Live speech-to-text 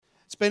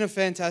been a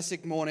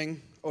fantastic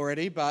morning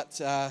already,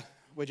 but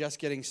we're just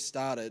getting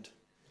started.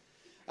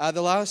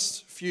 The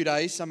last few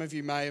days, some of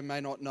you may or may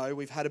not know,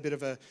 we've had a bit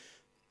of a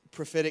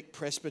prophetic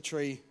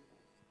presbytery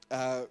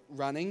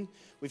running.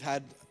 We've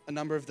had a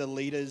number of the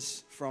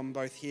leaders from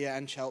both here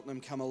and Cheltenham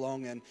come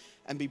along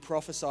and be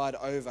prophesied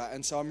over.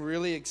 And so I'm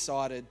really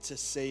excited to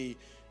see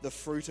the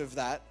fruit of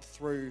that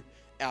through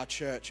our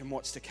church and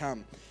what's to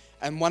come.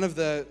 And one of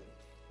the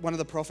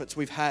prophets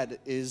we've had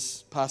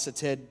is Pastor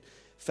Ted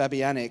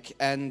Fabiyanic,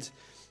 and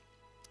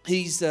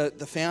he's the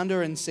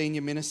founder and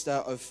senior minister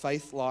of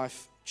Faith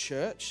Life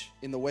Church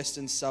in the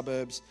western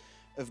suburbs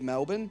of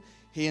Melbourne.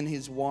 He and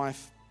his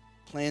wife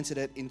planted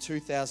it in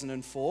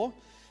 2004,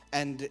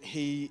 and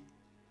he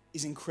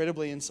is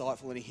incredibly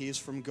insightful and he hears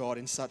from God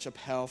in such a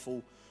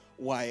powerful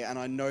way. And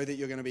I know that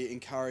you're going to be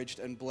encouraged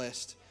and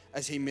blessed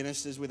as he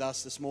ministers with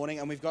us this morning.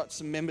 And we've got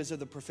some members of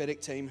the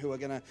prophetic team who are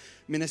going to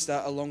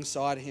minister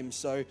alongside him.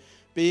 So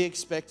be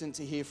expectant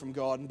to hear from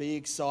God and be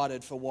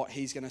excited for what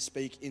he's going to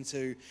speak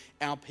into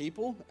our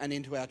people and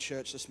into our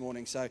church this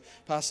morning. So,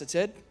 Pastor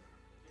Ted.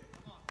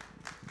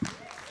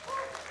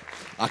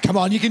 Come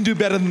on, you can do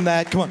better than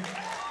that. Come on.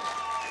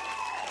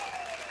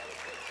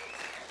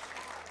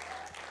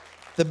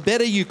 The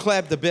better you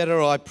clap, the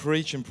better I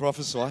preach and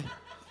prophesy.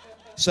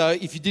 So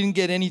if you didn't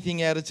get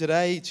anything out of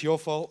today, it's your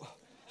fault.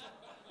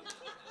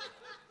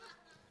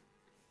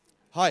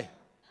 Hi.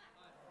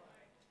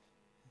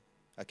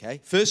 Okay,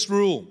 first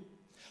rule.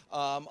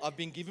 I've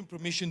been given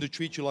permission to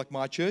treat you like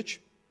my church.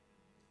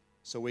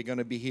 So we're going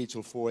to be here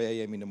till 4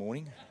 a.m. in the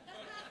morning.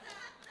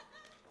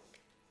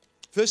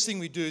 First thing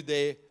we do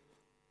there,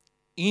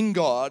 in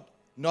God,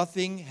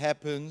 nothing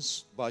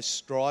happens by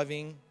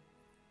striving.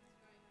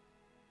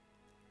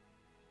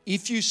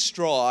 If you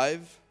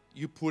strive,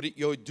 you're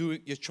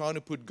trying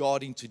to put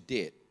God into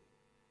debt.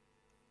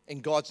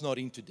 And God's not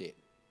into debt.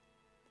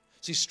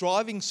 See,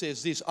 striving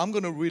says this: I'm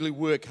going to really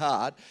work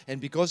hard, and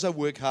because I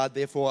work hard,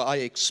 therefore I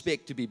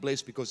expect to be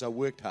blessed because I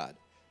worked hard.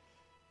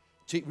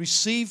 To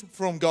receive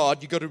from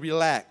God, you've got to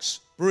relax,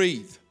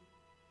 breathe.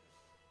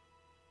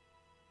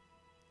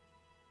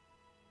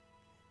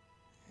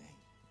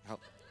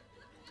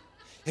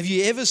 Have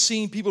you ever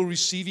seen people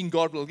receiving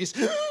God like this?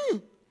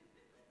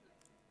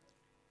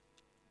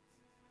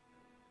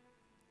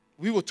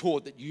 We were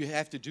taught that you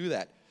have to do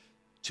that.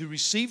 To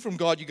receive from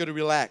God, you've got to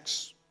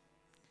relax.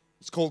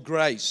 It's called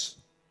grace.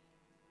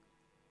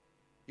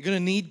 You're going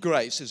to need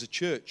grace as a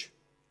church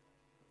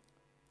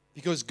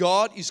because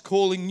God is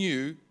calling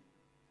you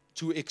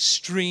to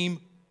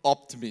extreme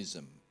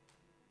optimism.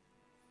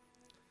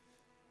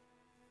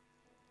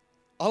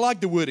 I like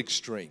the word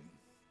extreme.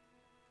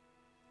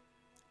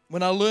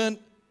 When I learned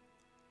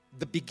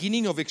the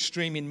beginning of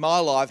extreme in my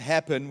life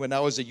happened when I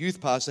was a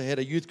youth pastor. I had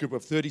a youth group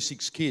of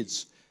 36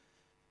 kids.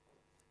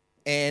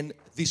 And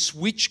this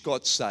witch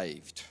got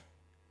saved.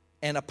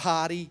 And a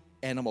party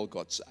animal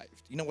got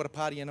saved. You know what a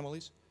party animal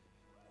is?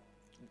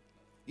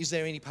 Is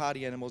there any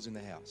party animals in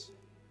the house?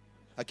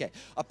 Okay.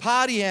 A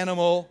party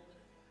animal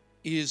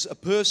is a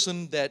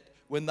person that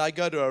when they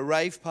go to a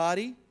rave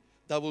party,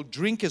 they will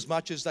drink as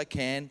much as they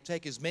can,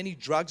 take as many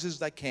drugs as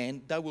they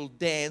can. They will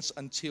dance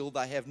until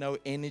they have no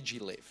energy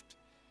left.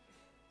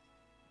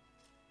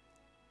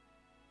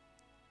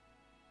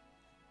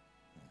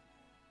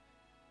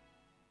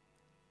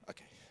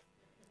 Okay.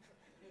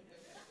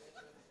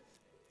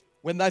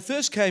 When they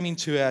first came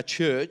into our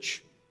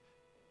church,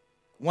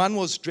 one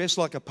was dressed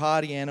like a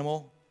party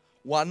animal.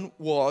 One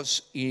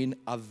was in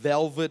a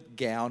velvet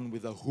gown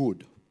with a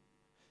hood.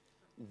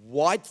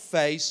 White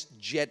face,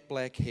 jet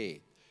black hair.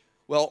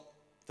 Well,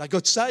 they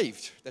got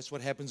saved. That's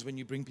what happens when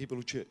you bring people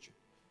to church.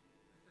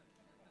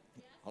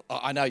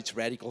 I know it's a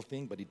radical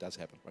thing, but it does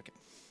happen. Okay.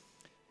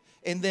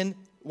 And then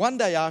one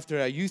day after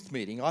our youth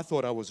meeting, I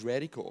thought I was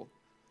radical.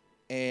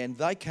 And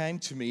they came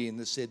to me and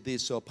they said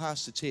this: "So,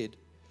 Pastor Ted,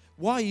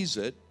 why is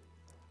it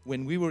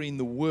when we were in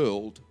the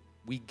world,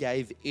 we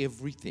gave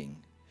everything?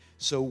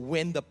 So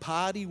when the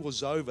party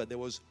was over, there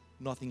was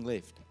nothing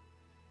left.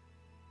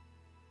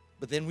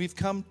 But then we've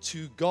come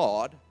to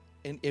God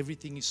and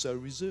everything is so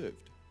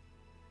reserved.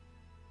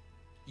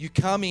 You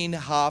come in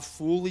half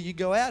full and you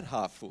go out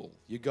half full.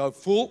 You go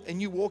full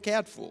and you walk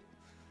out full."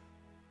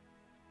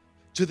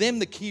 To them,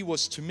 the key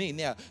was to me.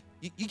 Now,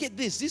 you get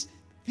this.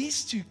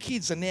 These two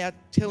kids are now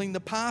telling the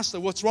pastor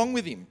what's wrong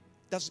with him.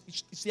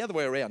 It's the other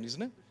way around,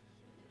 isn't it?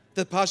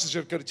 The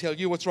pastor's got to tell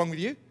you what's wrong with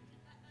you.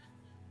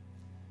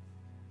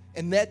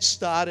 And that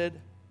started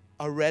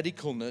a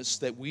radicalness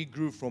that we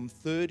grew from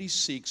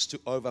 36 to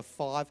over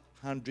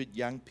 500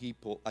 young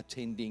people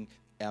attending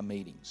our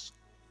meetings.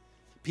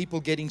 People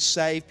getting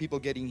saved, people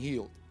getting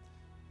healed.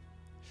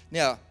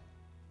 Now,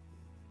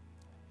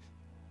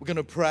 we're going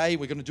to pray,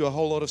 we're going to do a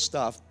whole lot of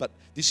stuff, but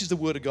this is the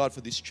word of God for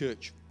this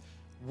church.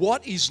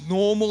 What is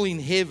normal in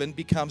heaven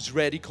becomes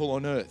radical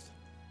on earth.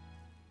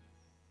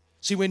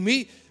 See, when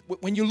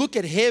you look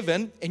at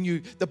heaven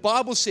and the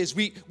Bible says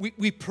we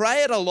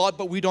pray it a lot,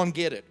 but we don't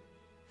get it.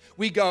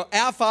 We go,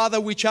 "Our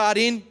Father which art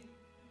in,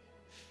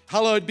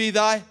 hallowed be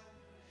thy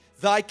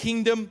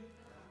kingdom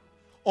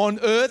on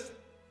earth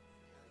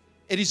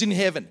It is in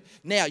heaven.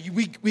 Now,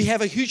 we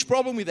have a huge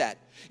problem with that.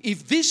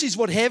 If this is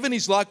what heaven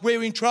is like,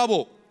 we're in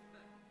trouble.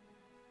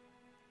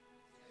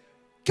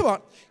 Come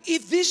on.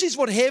 If this is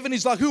what heaven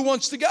is like, who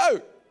wants to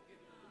go?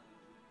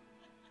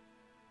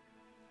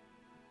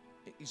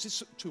 Is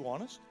this too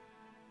honest?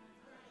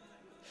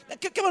 Now,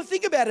 come on,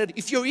 think about it.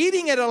 If you're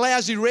eating at a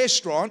lousy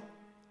restaurant,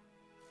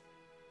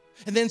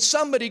 and then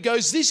somebody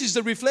goes, this is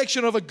the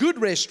reflection of a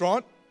good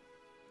restaurant,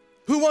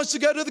 who wants to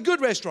go to the good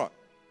restaurant?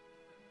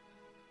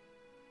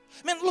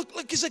 Man,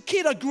 look, as a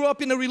kid, I grew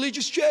up in a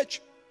religious church.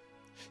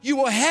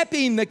 You were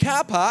happy in the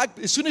car park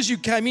as soon as you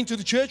came into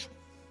the church.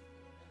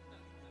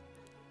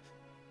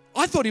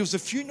 I thought it was a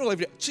funeral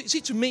every day. See,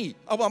 to me,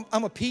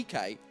 I'm a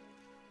PK.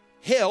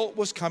 Hell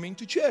was coming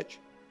to church.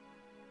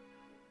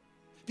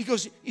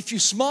 Because if you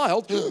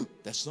smiled,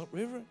 that's not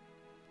reverent.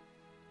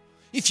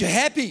 If you're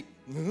happy,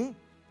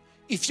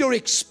 if you're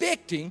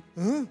expecting,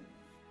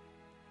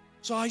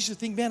 so I used to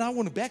think, man, I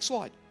want to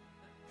backslide.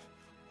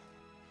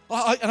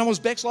 And I was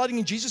backsliding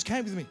and Jesus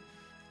came with me.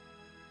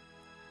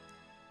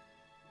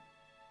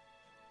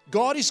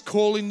 God is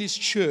calling this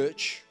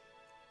church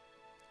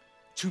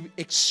to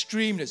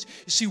extremeness.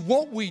 You see,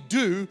 what we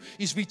do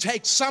is we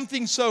take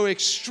something so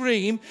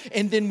extreme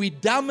and then we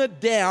dumb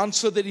it down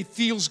so that it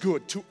feels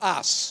good to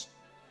us.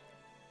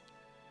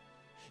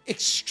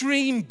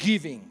 Extreme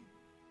giving.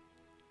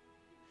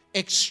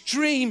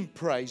 Extreme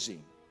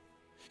praising.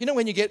 You know,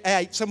 when you get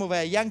some of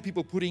our young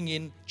people putting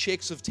in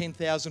checks of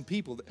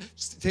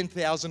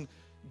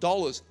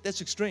 $10,000,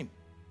 that's extreme.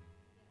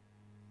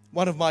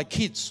 One of my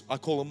kids, I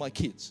call them my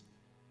kids,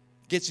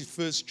 gets his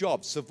first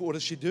job. So what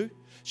does she do?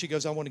 She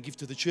goes, I want to give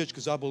to the church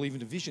because I believe in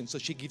the vision. So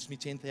she gives me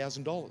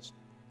 $10,000.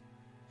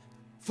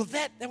 For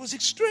that was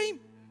extreme.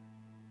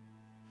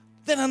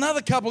 Then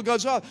another couple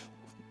goes, oh,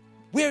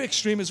 we're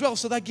extreme as well.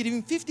 So they give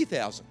him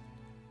 $50,000.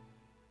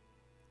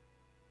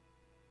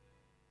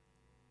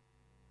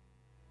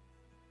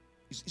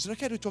 Is it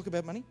okay to talk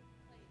about money?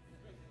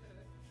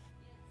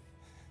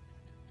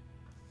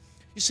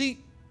 You see,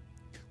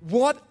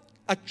 what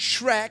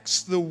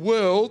attracts the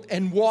world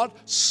and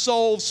what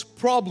solves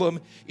problem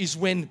is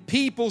when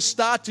people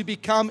start to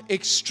become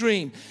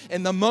extreme.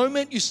 And the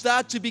moment you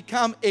start to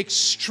become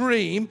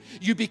extreme,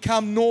 you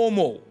become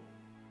normal.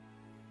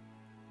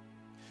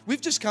 We've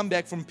just come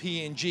back from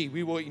PNG.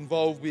 We were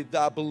involved with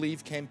our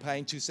Believe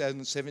campaign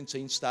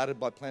 2017,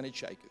 started by Planet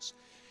Shakers.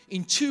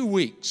 In 2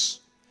 weeks,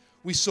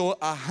 we saw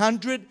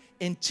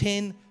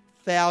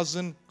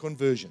 110,000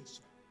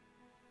 conversions.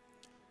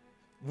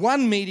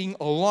 One meeting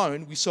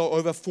alone, we saw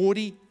over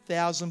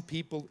 40,000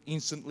 people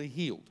instantly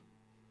healed.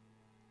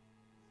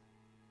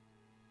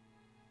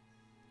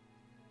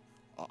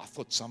 Oh, I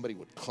thought somebody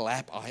would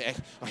clap.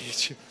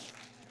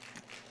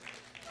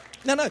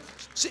 No.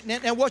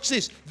 Now watch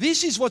this.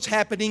 This is what's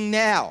happening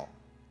now.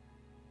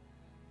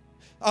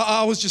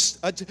 I was just...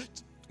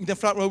 in the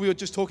front row, we were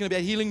just talking about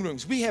healing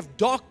rooms. We have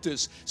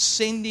doctors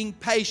sending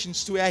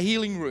patients to our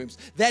healing rooms.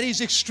 That is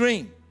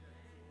extreme.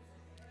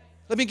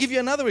 Let me give you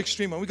another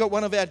extreme one. We got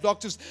one of our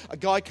doctors, a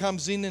guy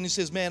comes in and he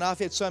says, man, I've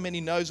had so many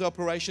nose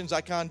operations,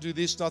 I can't do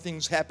this,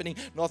 nothing's happening,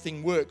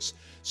 nothing works.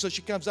 So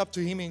she comes up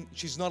to him and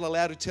she's not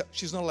allowed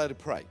to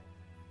pray.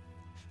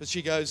 But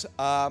she goes,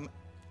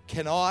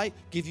 can I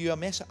give you a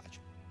massage?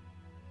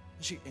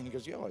 And he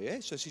goes, oh yeah.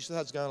 So she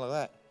starts going like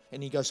that.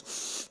 And he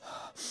goes,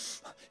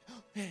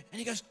 and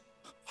he goes,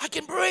 I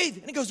can breathe.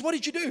 And he goes, what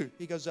did you do?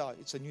 He goes, oh,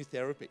 it's a new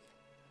therapy.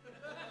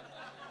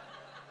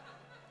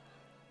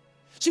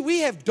 See, we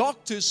have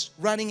doctors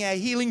running our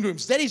healing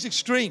rooms. That is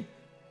extreme.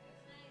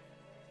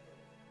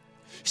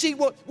 See,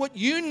 what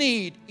you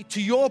need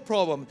to your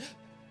problem,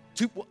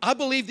 I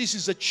believe this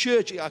is a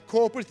church, a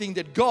corporate thing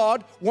that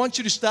God wants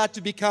you to start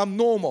to become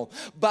normal.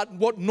 But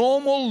what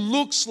normal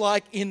looks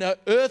like in an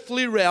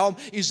earthly realm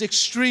is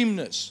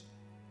extremeness.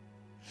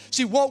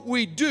 See, what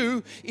we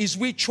do is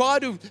we try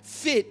to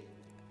fit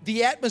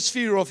the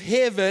atmosphere of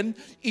heaven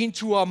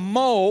into a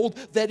mold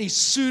that is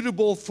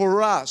suitable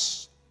for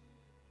us.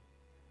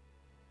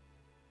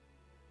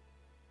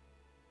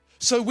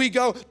 So we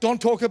go, don't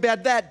talk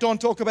about that,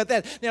 don't talk about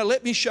that. Now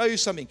let me show you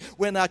something.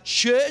 When a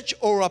church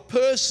or a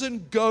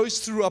person goes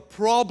through a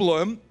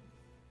problem,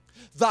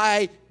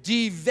 they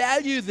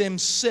devalue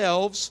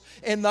themselves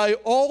and they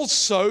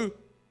also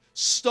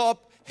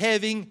stop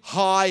having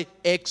high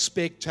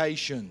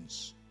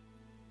expectations.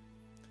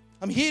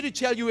 I'm here to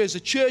tell you, as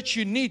a church,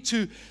 you need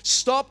to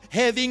stop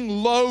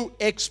having low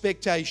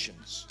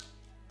expectations.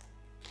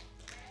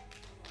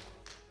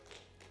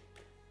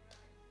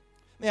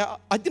 Now,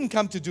 I didn't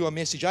come to do a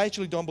message. I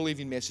actually don't believe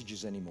in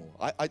messages anymore.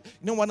 You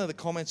know, one of the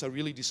comments I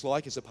really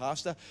dislike as a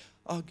pastor,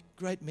 oh,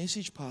 great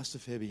message, Pastor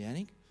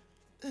Fabiyanic.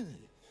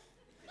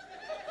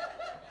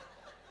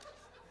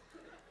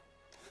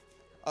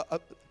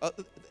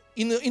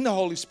 In the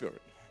Holy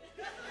Spirit.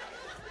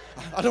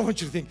 I don't want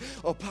you to think,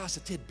 oh, Pastor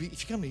Ted,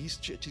 if you come to his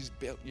church, he's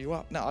built you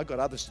up. No, I've got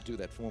others to do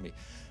that for me.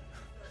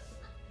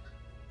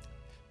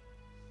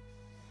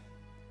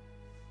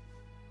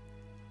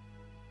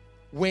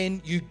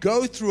 When you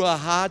go through a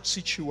hard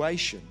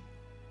situation,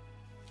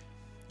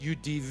 you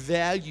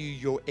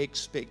devalue your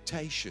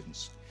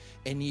expectations.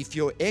 And if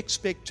your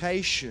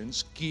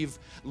expectations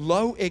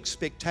low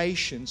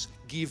expectations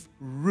give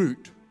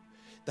root,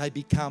 they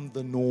become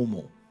the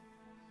normal.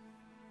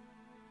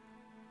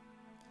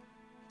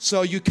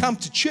 So you come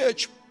to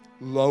church,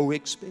 low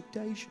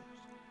expectations.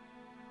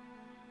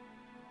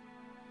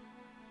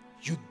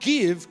 You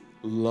give,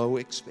 low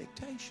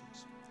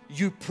expectations.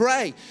 You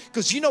pray.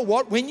 Because you know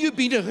what? When you've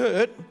been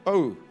hurt,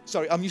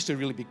 I'm used to a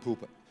really big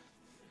pulpit.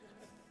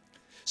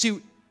 See,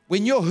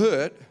 when you're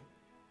hurt,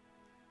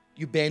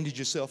 you bandage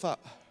yourself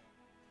up.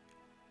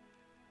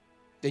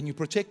 Then you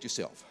protect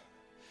yourself.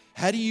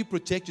 How do you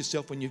protect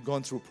yourself when you've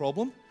gone through a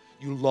problem?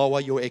 You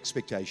lower your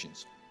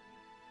expectations.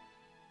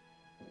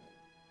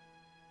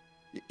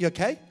 You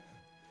okay?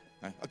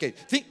 No. Okay,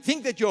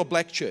 think that you're a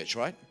black church,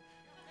 right?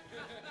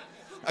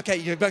 Okay,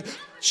 you're like,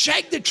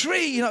 shake the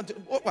tree, you know.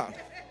 Well,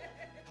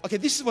 okay,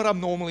 this is what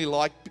I'm normally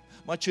like.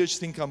 My church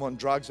think I'm on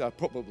drugs. I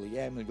probably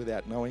am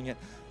without knowing it.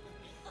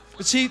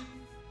 But see,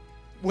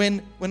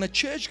 when a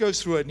church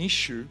goes through an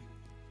issue,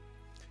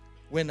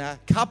 when a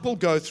couple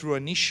go through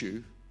an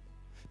issue,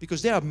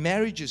 because there are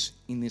marriages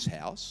in this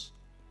house,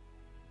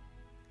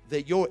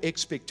 that your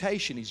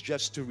expectation is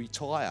just to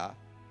retire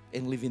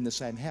and live in the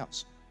same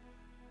house.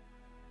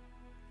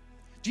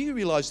 Do you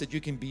realize that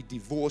you can be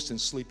divorced and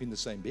sleep in the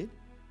same bed?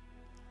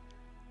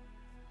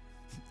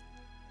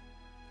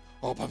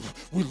 Oh, but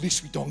well, at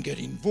least we don't get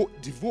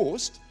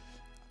divorced.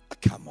 Oh,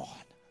 come on.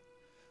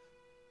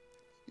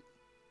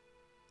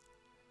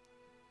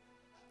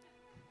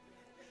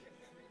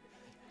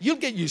 You'll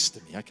get used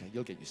to me. Okay,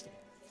 you'll get used to me.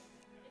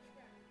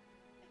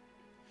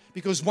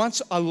 Because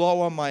once I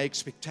lower my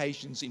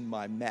expectations in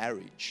my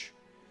marriage,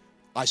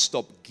 I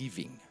stop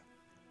giving.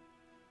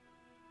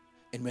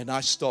 And when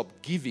I stop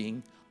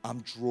giving,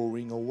 I'm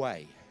drawing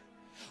away.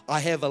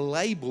 I have a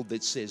label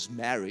that says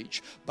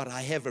marriage, but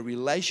I have a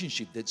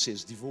relationship that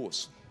says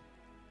divorce.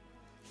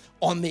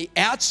 On the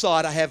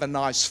outside, I have a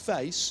nice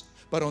face,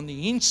 but on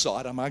the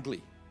inside, I'm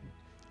ugly.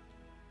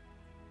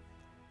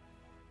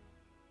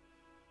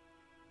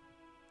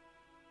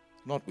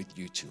 Not with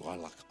you two.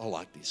 I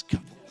like this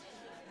couple.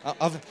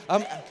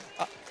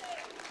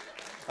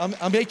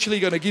 I'm actually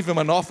going to give them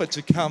an offer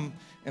to come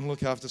and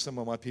look after some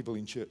of my people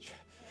in church.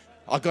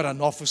 I've got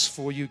an office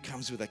for you.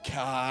 Comes with a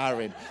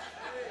car and...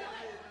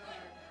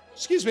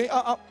 Excuse me.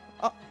 How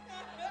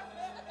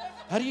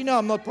do you know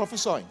I'm not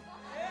prophesying?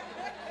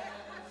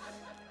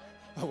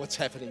 Oh, what's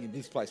happening in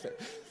this place?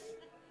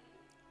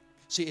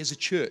 See, as a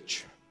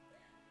church,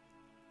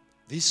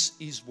 this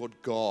is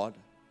what God,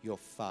 your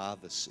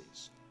Father,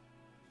 says.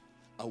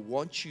 I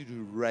want you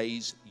to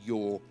raise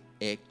your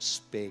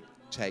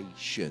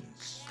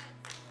expectations.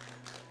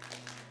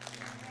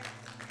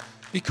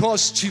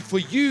 Because for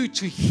you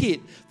to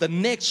hit the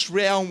next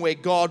round where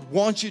God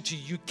wants you to,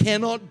 you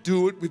cannot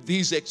do it with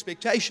these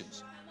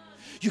expectations.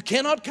 You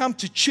cannot come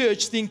to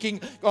church thinking,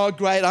 oh,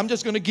 great, I'm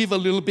just going to give a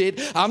little bit.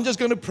 I'm just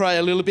going to pray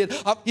a little bit.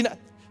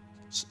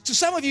 To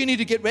some of you need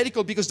to get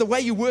radical because the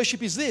way you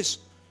worship is this.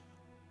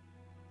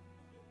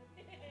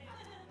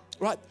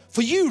 Right?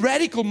 For you,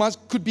 radical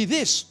could be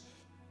this.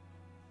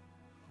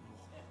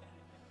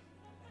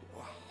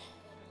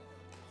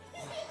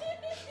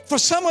 For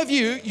some of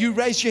you, you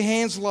raise your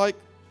hands like,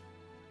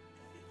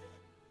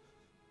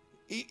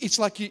 it's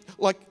like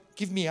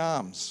give me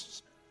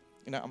alms.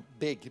 You know, I'm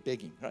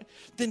begging, right?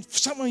 Then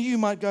some of you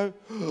might go,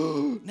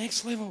 oh,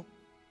 next level.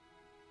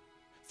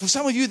 For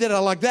some of you that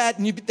are like that,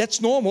 and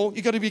that's normal,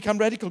 you've got to become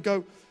radical.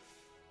 Go,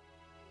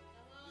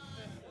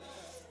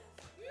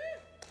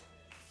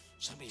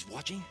 somebody's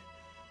watching.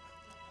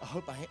 I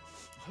hope my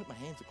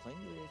hands are clean.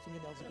 Yeah,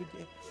 thinking that was a good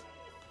day.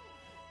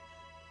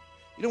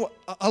 You know what?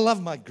 I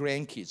love my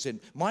grandkids. And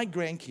my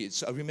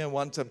grandkids, I remember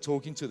one time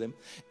talking to them,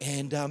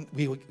 and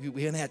we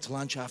went out to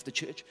lunch after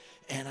church,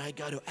 and I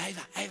go to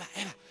Ava,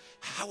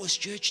 how was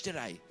church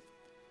today?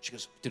 She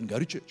goes, didn't go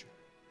to church.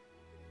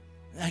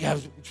 And I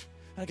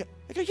go,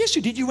 yes,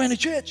 you did. You went to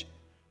church.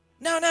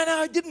 No,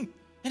 I didn't.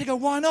 And I go,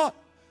 why not?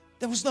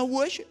 There was no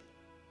worship.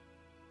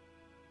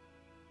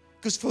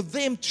 Because for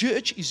them,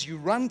 church is you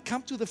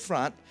come to the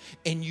front,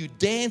 and you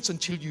dance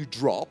until you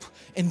drop,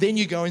 and then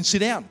you go and sit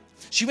down.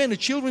 She went to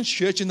children's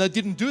church and they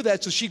didn't do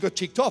that, so she got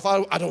ticked off.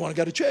 I don't want to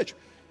go to church.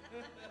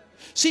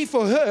 See,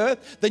 for her,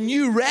 the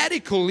new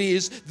radical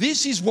is,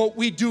 this is what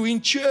we do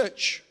in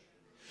church.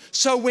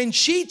 So when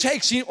she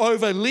takes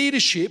over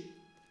leadership,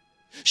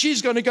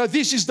 she's going to go,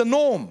 this is the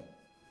norm.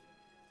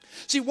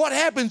 See, what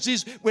happens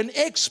is when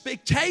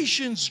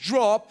expectations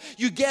drop,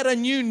 you get a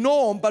new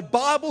norm. But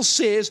Bible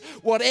says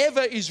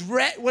whatever is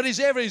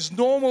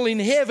normal in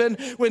heaven,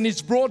 when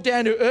it's brought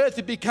down to earth,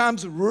 it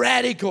becomes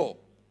radical.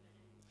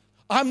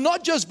 I'm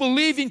not just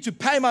believing to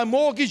pay my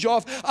mortgage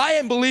off. I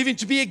am believing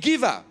to be a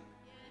giver.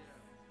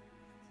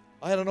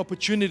 I had an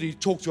opportunity to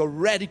talk to a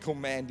radical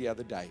man the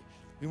other day.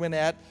 We went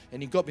out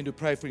and he got me to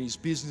pray for his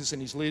business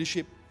and his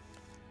leadership.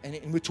 And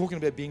we're talking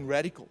about being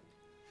radical.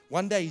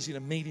 One day he's in a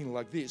meeting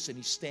like this and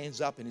he stands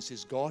up and he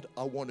says, God,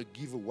 I want to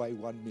give away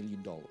 $1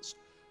 million.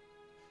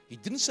 He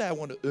didn't say I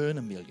want to earn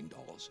 $1 million.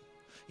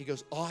 He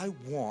goes, I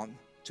want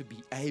to be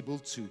able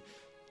to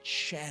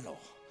channel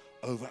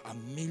over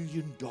 $1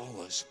 million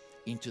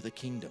into the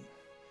kingdom.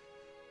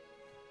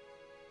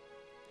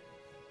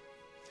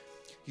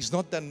 He's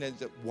not done that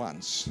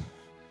once.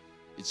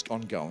 It's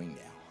ongoing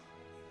now.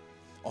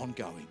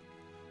 Ongoing.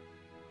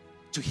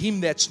 To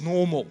him, that's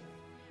normal.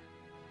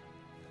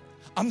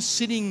 I'm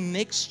sitting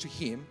next to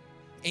him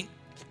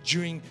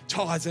during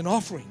tithes and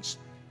offerings.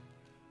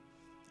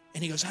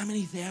 And he goes, how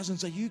many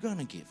thousands are you going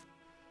to give?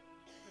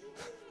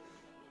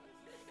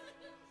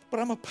 But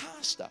I'm a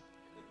pastor.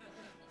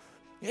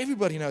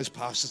 Everybody knows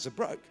pastors are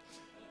broke.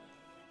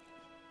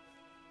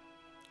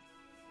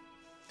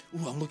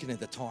 Ooh, I'm looking at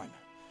the time.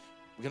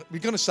 We're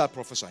going to start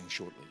prophesying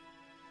shortly.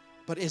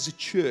 But as a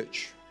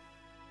church,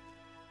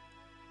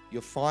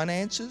 your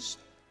finances,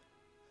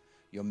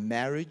 your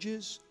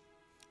marriages,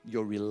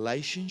 your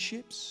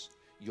relationships,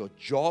 your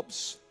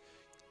jobs,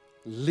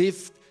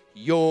 lift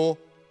your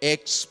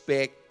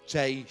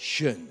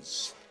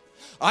expectations.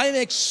 I'm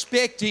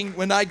expecting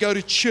when I go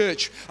to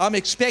church. I'm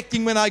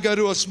expecting when I go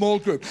to a small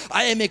group.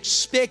 I am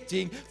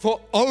expecting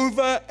for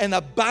over an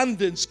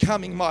abundance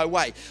coming my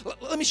way.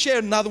 Let me share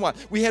another one.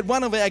 We had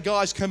one of our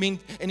guys come in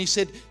and he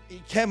said,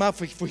 he came up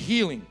for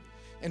healing.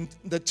 And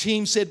the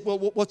team said, well,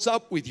 what's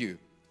up with you?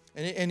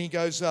 And he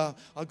goes,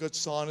 I've got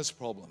sinus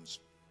problems.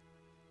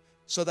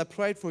 So they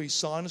prayed for his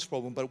sinus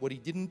problem, but what he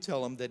didn't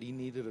tell them that he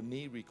needed a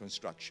knee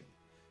reconstruction.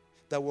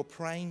 They were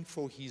praying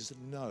for his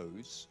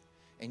nose,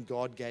 and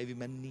God gave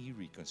him a knee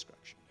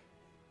reconstruction.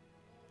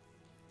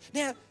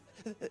 Now,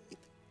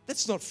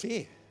 that's not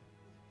fair.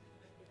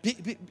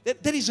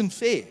 That isn't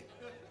fair.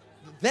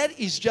 That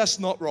is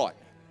just not right.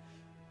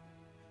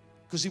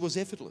 Because it was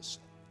effortless.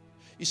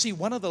 You see,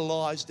 one of the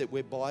lies that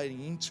we're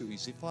buying into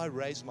is if I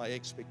raise my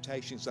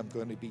expectations, I'm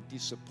going to be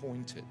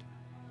disappointed.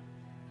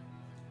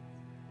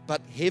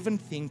 But heaven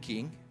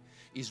thinking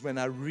is when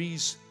I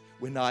raise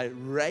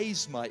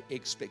my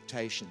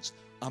expectations,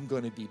 I'm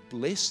going to be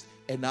blessed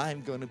and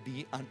I'm going to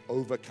be an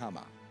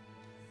overcomer.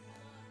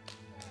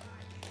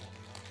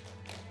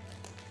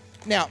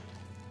 Now,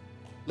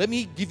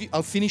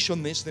 I'll finish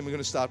on this, then we're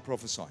going to start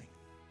prophesying.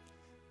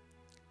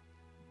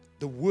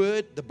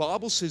 The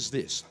Bible says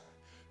this,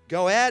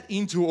 go out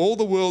into all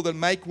the world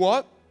and make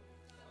what?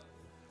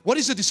 What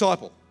is a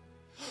disciple?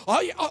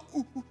 I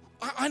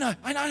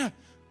know.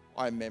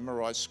 I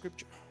memorize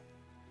scripture.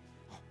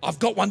 I've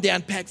got one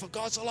down packed. For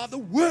God so loved the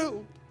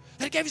world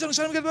that he gave his only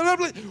son.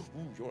 Ooh,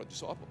 you're a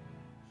disciple.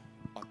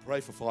 I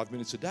pray for 5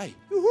 minutes a day.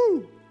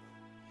 Woo-hoo. Do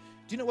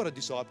you know what a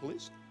disciple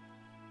is?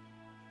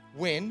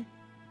 When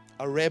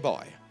a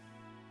rabbi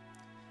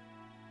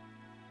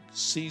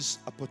sees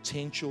a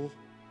potential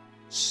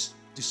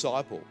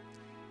disciple,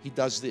 he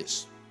does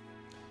this.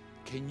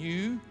 Can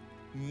you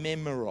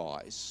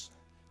memorize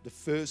the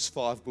first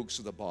 5 books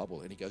of the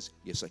Bible? And he goes,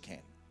 yes, I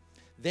can.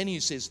 Then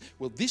he says,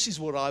 well, this is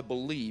what I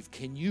believe.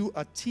 Can you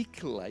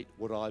articulate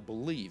what I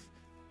believe?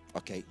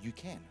 Okay, you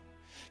can.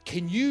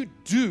 Can you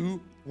do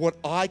what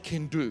I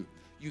can do?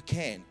 You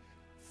can.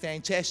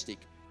 Fantastic.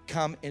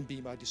 Come and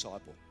be my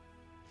disciple.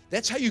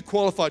 That's how you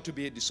qualify to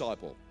be a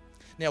disciple.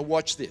 Now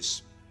watch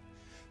this.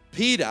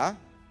 Peter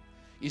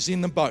is in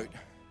the boat.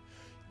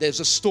 There's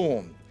a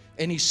storm.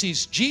 And he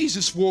sees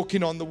Jesus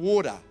walking on the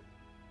water.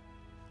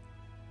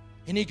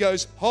 And he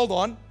goes, hold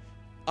on.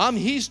 I'm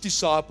his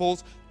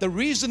disciples. The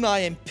reason I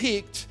am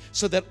picked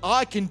so that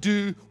I can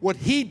do what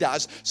he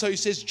does. So he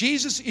says,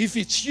 Jesus, if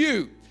it's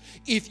you,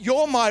 if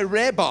you're my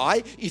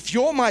rabbi, if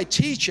you're my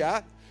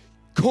teacher,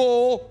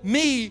 call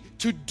me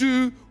to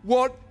do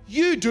what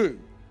you do.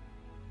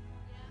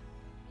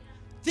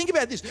 Think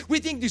about this. We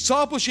think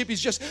discipleship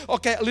is just,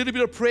 okay, a little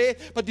bit of prayer.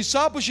 But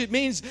discipleship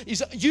means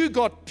is you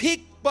got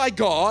picked by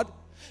God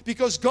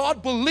because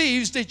God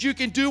believes that you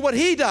can do what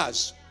he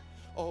does.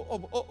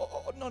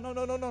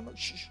 No.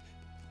 Shh.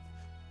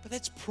 But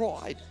that's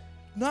pride.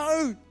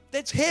 No,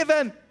 that's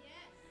heaven.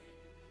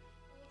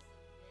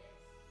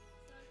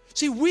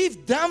 See,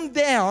 we've dumbed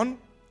down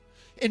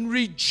and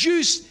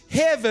reduced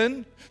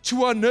heaven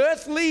to an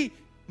earthly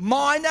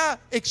minor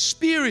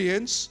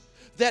experience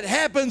that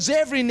happens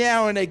every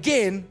now and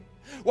again,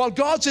 while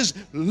God says,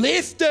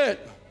 lift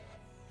it.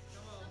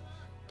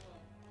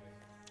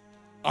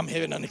 I'm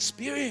having an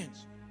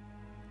experience.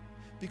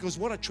 Because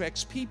what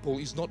attracts people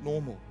is not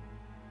normal.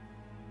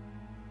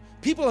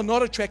 People are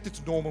not attracted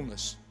to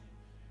normalness.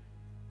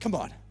 Come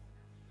on.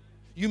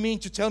 You mean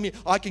to tell me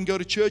I can go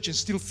to church and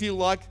still feel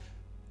like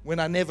when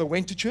I never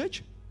went to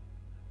church?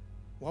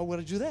 Why would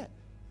I do that?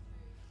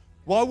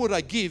 Why would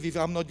I give if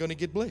I'm not going to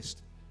get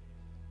blessed?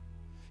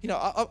 You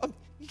know,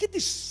 you get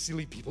these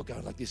silly people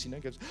going like this, you know,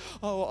 goes,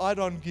 oh, I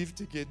don't give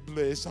to get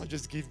blessed. I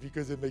just give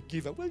because I'm a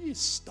giver. Well, you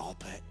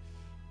stop it.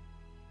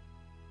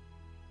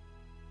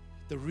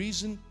 The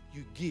reason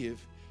you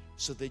give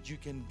so that you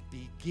can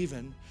be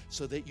given,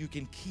 so that you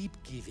can keep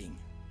giving.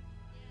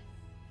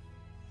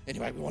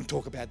 Anyway, we won't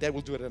talk about that.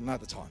 We'll do it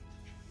another time.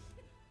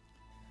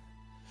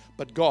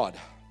 But God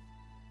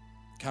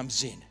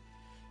comes in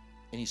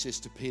and he says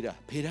to Peter,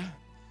 Peter,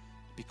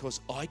 because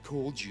I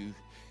called you,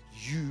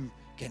 you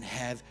can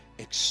have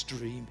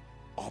extreme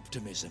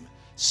optimism.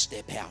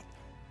 Step out.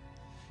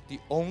 The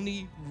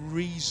only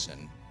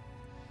reason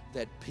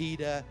that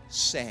Peter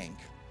sank,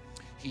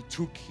 he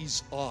took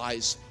his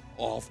eyes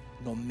off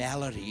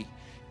normality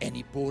and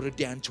he brought it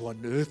down to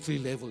an earthly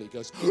level. He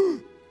goes,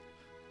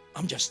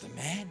 I'm just a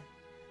man.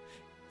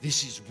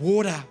 This is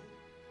water.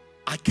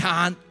 I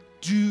can't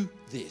do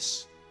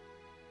this.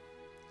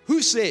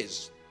 Who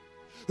says?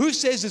 Who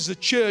says as a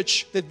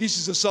church that this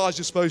is the size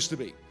you're supposed to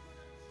be?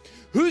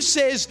 Who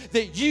says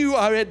that you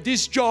are at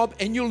this job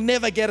and you'll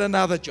never get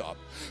another job?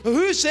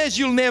 Who says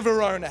you'll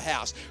never own a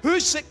house? Who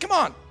said, come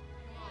on.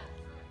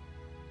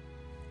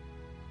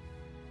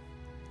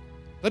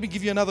 Let me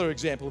give you another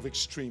example of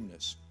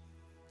extremeness.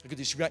 Look at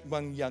this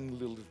one young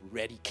little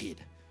ratty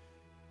kid.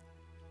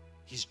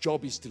 His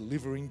job is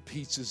delivering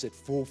pizzas at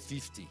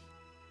 $4.50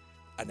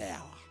 an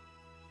hour.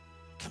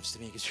 Comes to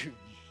me and goes,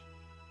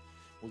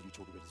 all you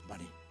talk about is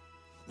money.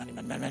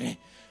 Money.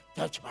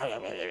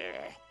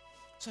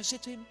 So I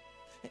said to him,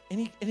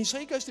 so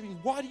he goes to me,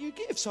 why do you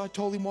give? So I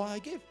told him why I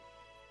give.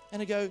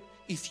 And I go,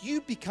 if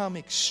you become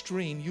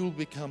extreme, you'll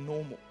become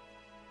normal.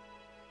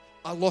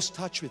 I lost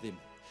touch with him.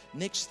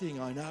 Next thing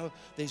I know,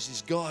 there's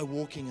this guy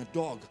walking a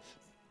dog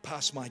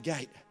past my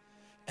gate.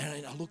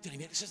 And I looked at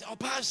him and he says, oh,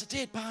 Pastor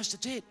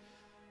Ted,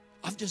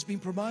 I've just been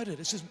promoted.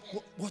 He says,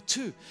 what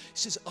to? He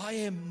says, I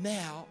am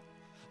now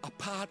a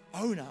part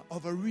owner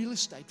of a real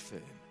estate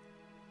firm.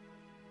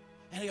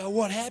 And I go,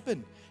 what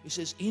happened? He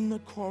says, in the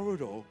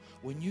corridor,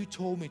 when you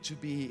told me to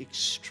be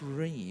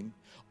extreme,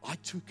 I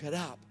took it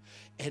up.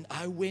 And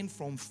I went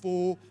from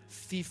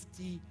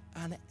 $4.50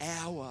 an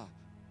hour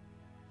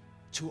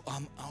to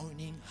I'm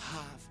owning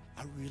half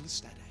a real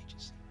estate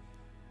agency.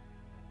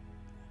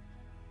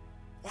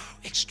 Wow,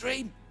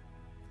 extreme.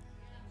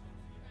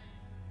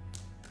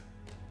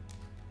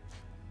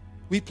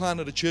 We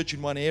planted a church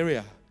in one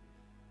area.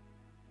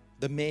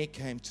 The mayor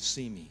came to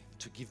see me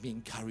to give me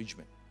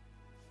encouragement.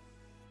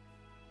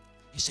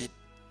 He said,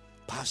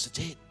 Pastor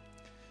Ted,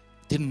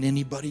 didn't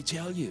anybody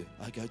tell you?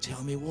 I go,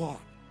 tell me what?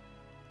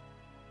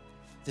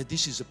 That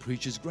this is a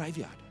preacher's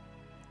graveyard.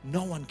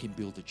 No one can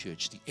build a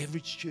church. The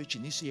average church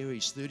in this area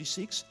is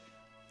 36.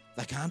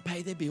 They can't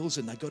pay their bills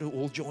and they've got to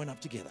all join up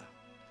together.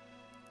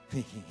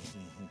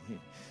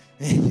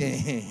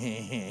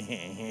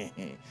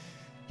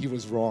 He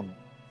was wrong.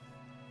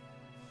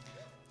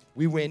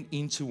 We went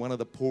into one of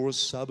the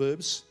poorest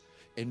suburbs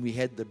and we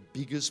had the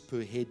biggest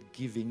per head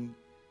giving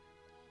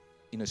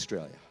in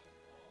Australia.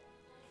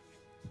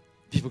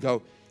 People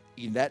go,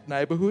 in that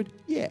neighborhood?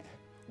 Yeah.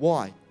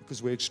 Why?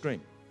 Because we're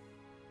extreme.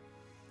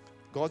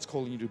 God's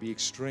calling you to be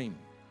extreme.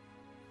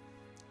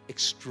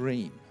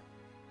 Extreme.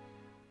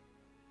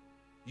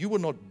 You were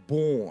not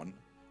born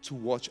to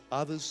watch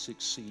others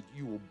succeed.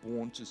 You were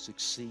born to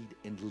succeed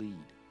and lead.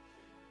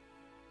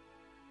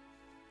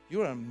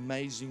 You're an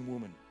amazing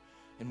woman.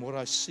 And what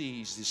I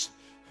see is this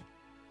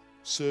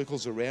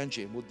circles around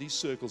you. And well, these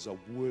circles are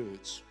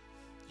words.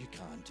 You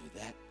can't do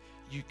that.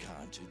 You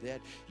can't do that.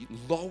 You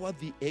lower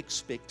the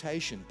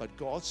expectation. But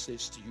God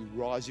says to you,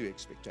 rise your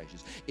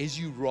expectations. As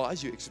you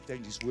rise your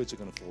expectations, these words are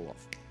going to fall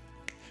off.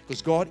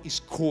 Because God is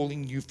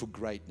calling you for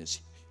greatness.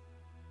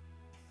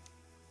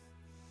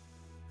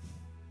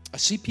 I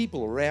see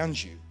people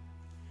around you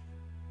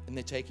and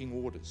they're taking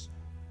orders.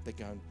 They're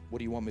going, what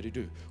do you want me to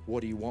do?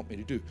 What do you want me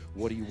to do?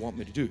 What do you want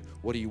me to do?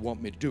 What do you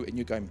want me to do? And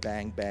you're going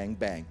bang, bang,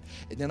 bang.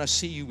 And then I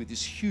see you with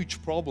this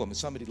huge problem and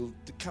somebody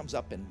comes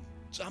up and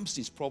dumps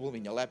this problem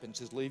in your lap and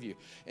says, leave you.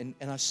 And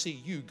I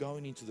see you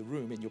going into the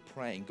room and you're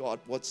praying, God,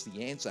 what's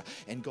the answer?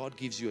 And God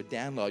gives you a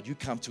download. You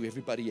come to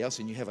everybody else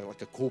and you have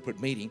like a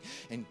corporate meeting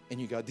and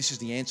you go, this is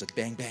the answer.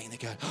 Bang, bang. And they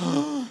go,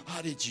 oh,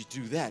 how did you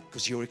do that?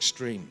 Because you're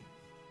extreme.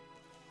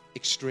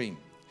 Extreme.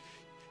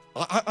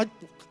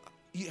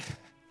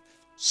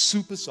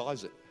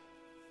 Supersize it.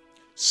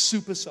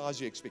 Supersize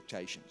your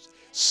expectations.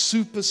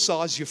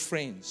 Supersize your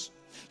friends.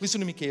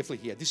 Listen to me carefully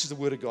here. This is the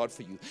word of God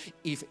for you.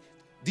 If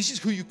this is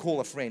who you call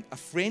a friend. A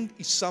friend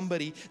is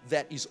somebody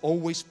that is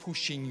always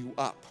pushing you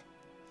up.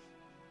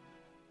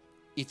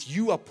 If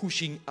you are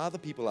pushing other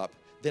people up,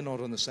 they're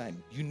not on the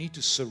same. You need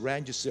to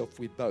surround yourself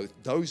with both.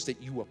 Those that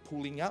you are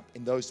pulling up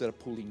and those that are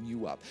pulling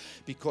you up.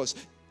 Because,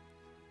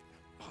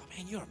 oh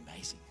man, you're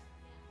amazing.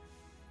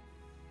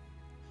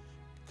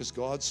 Because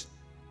God's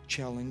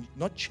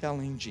not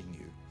challenging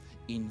you,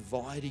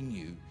 inviting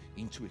you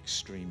into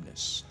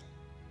extremeness.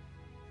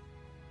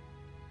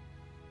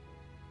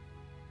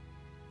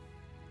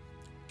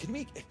 Can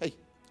we, hey,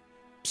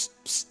 psst,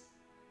 psst,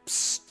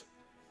 psst.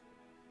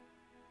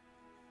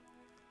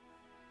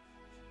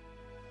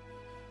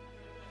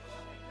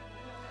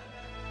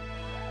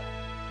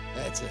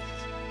 That's it.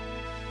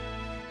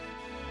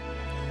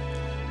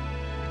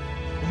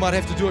 We might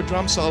have to do a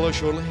drum solo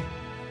shortly.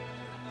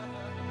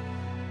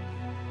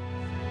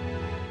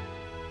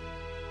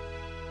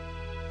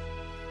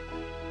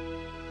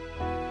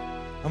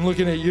 I'm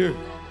looking at you.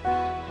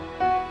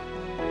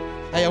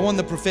 Hey, I want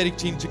the prophetic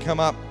team to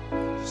come up.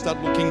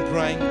 Start looking,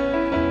 praying.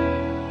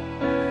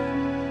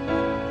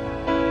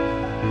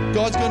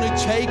 God's going to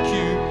take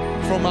you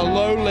from a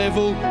low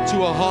level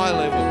to a high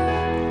level.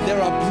 There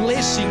are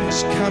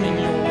blessings coming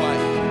your way.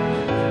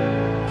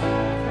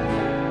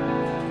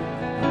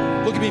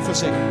 to me for a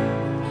second.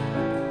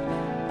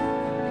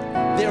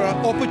 There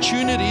are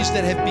opportunities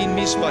that have been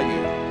missed by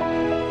you.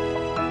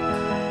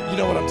 You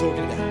know what I'm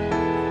talking about.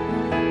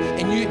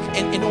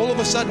 And all of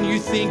a sudden you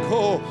think,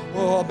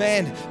 oh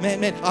man,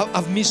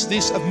 I've missed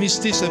this.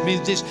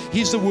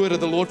 Here's the word of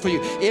the Lord for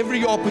you.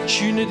 Every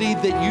opportunity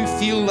that you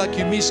feel like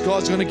you missed,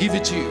 God's going to give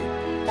it to you.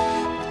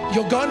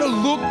 You're going to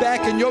look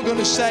back and you're going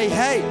to say,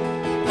 hey,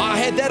 I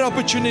had that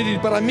opportunity,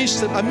 but I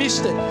missed it.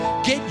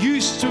 Get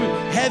used to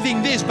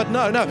having this. But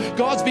no,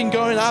 God's been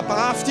going up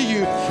after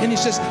you. And He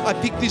says, I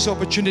picked this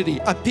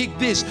opportunity. I picked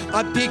this.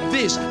 I picked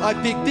this. I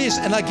picked this.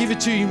 And I give it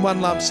to you in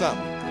one lump sum.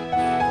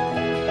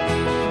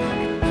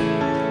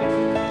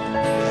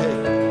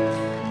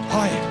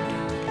 Hi.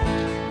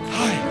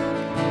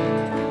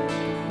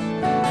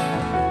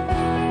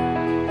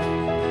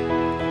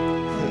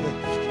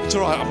 It's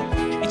all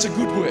right. It's a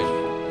good word.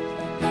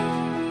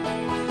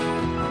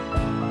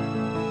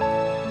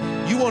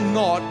 You are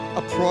not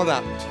a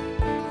product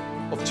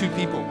of two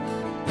people.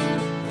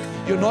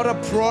 You're not a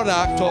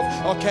product of,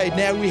 okay,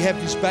 now we have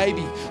this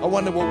baby. I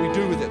wonder what we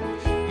do with it.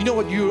 You know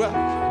what you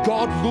are?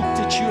 God looked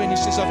at you and He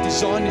says, I've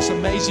designed this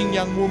amazing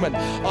young woman.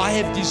 I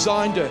have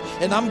designed her,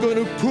 and I'm going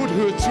to put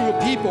her through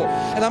a people,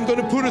 and I'm going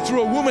to put her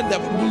through a woman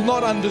that will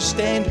not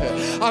understand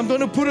her. I'm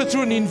going to put her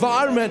through an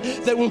environment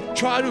that will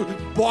try to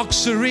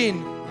box her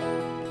in.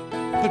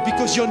 But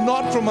because you're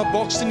not from a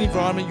boxed-in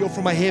environment, you're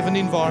from a heaven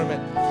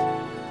environment.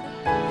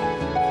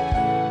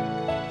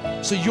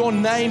 So your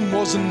name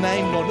wasn't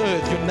named on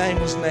earth, your name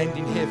was named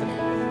in heaven.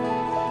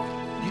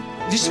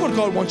 This is what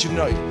God wants you to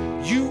know.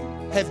 You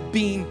have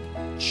been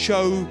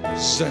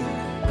chosen.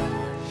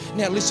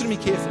 Now listen to me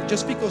carefully.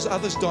 Just because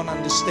others don't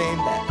understand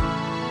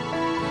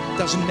that,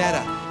 doesn't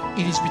matter.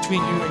 It is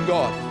between you and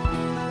God.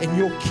 And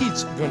your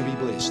kids are going to be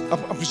blessed.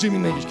 I'm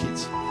presuming they're your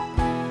kids.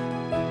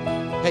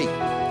 Hey,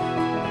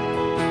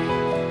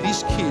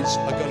 these kids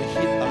are going to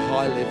hit a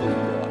high level in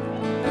God.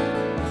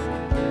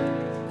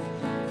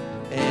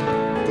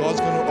 God's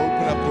going to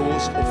open up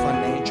doors of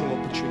financial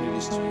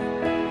opportunities to you.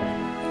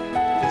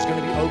 It's going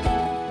to be open.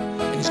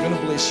 And He's going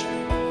to bless you.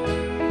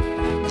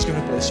 He's going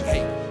to bless you.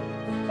 Hey,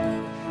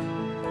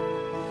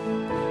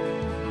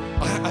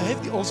 I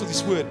have also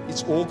this word.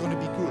 It's all going to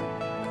be good.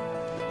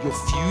 Your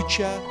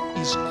future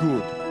is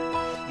good.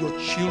 Your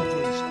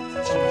children's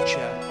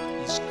future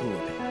is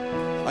good.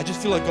 I just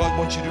feel like God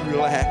wants you to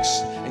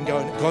relax and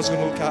go, God's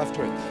going to look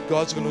after it.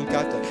 God's going to look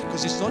after it.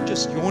 Because it's not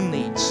just your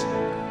needs.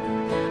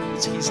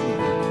 It's His need.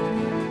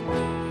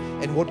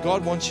 And what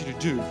God wants you to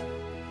do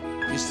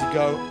is to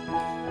go,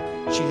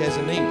 she has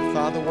a need.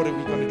 Father, what are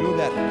we going to do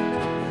about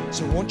it?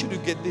 So I want you to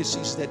get this,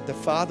 is that the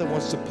Father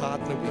wants to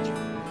partner with you.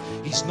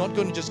 He's not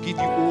going to just give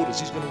you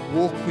orders. He's going to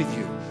walk with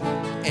you.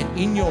 And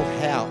in your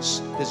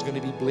house, there's going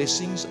to be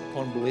blessings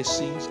upon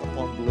blessings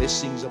upon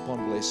blessings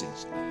upon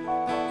blessings.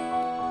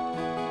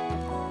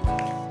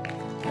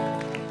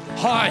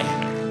 Hi.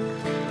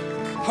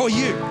 How are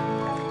you?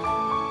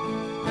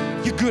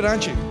 You're good,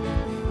 aren't you?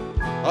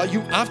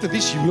 After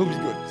this, you will be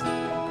good.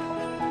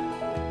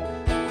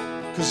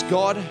 Because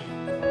God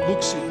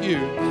looks at you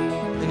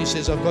and He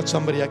says, I've got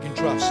somebody I can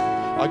trust.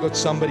 I got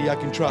somebody I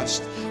can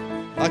trust.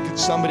 I got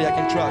somebody I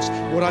can trust.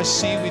 What I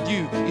see with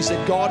you is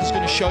that God is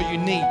going to show you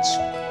needs.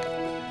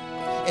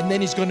 And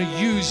then He's going to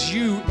use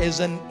you as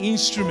an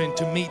instrument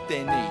to meet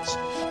their needs.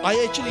 I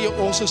actually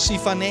also see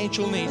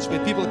financial needs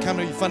where people come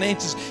to your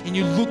finances and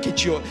you look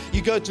at you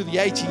go to the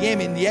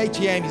ATM and the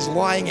ATM is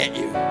lying at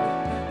you.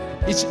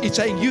 It's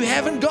saying you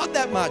haven't got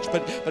that much,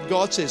 but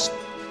God says,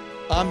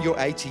 I'm your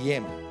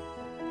ATM.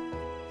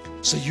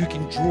 So you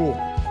can draw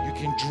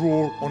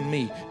on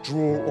me,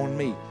 draw on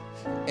me.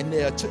 And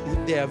there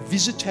are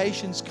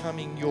visitations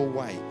coming your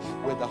way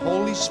where the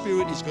Holy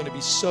Spirit is going to be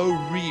so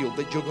real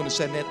that you're going to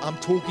say, man, I'm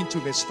talking to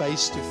Him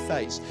face to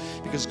face,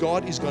 because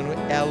God is going to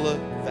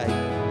elevate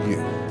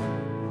you.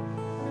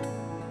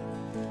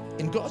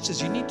 And God says,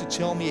 you need to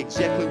tell me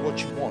exactly what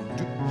you want.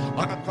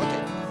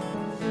 Okay.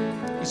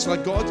 It's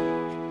like, God,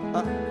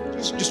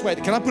 just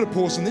wait. Can I put a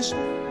pause on this?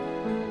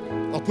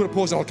 I'll put a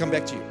pause and I'll come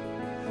back to you.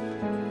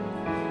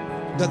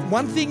 The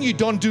one thing you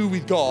don't do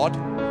with God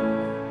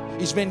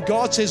is when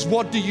God says,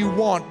 what do you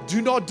want?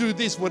 Do not do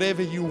this,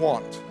 whatever you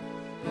want.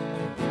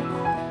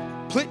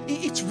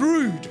 It's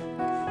rude.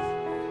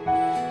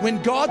 When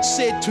God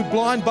said to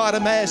blind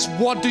Bartimaeus,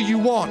 what do you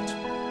want?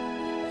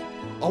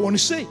 I want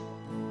to see.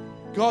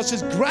 God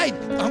says, great,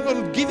 I'm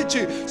going to give it to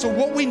you. So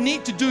what we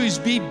need to do is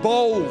be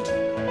bold.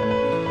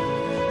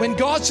 When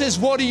God says,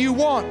 what do you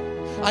want?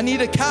 I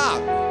need a car.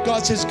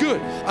 God says,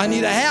 good. I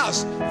need a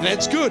house.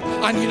 That's good.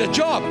 I need a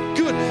job.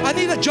 Good. I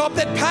need a job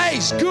that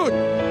pays. Good.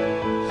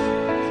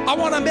 I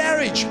want a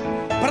marriage,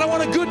 but I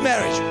want a good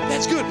marriage.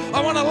 That's good.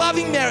 I want a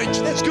loving marriage.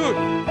 That's good.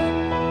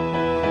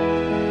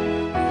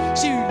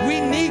 See,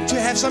 we need to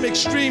have some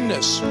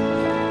extremeness.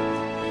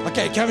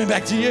 Okay, coming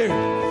back to you.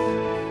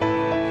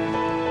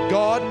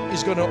 God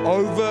is going to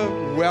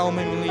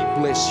overwhelmingly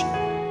bless you.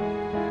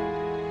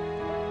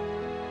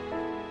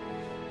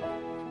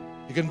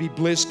 You're going to be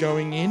blessed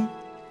going in,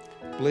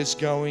 blessed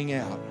going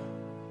out.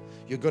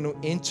 you're going to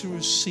enter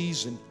a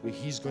season where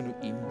He's going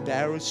to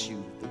embarrass you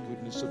with the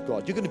goodness of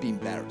God. You're going to be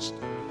embarrassed.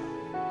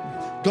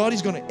 God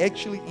is going to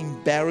actually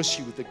embarrass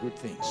you with the good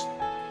things.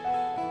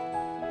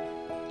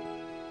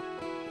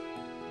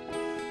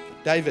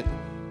 David,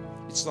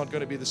 it's not going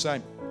to be the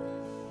same.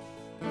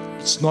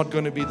 It's not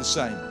going to be the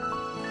same.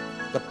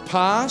 The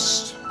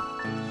past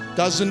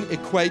doesn't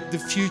equate the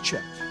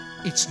future.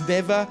 It's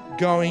never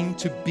going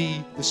to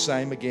be the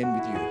same again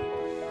with you.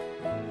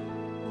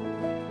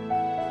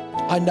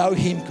 I know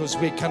him because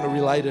we're kind of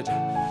related.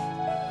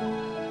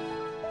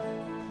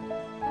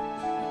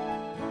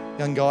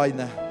 Young guy in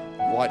the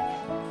white.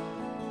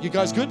 You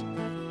guys good?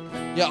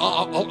 Yeah,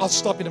 I'll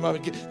stop in a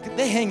moment.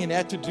 They're hanging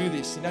out to do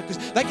this, you know, because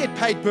they get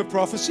paid per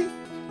prophecy.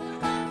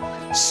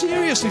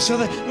 Seriously, so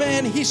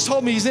man, he's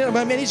told me he's there.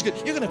 Man, he's good.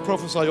 You're going to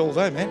prophesy all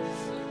day, man.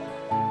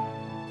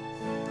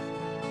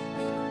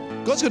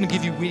 God's going to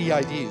give you witty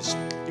ideas.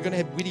 You're going to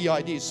have witty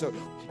ideas. So,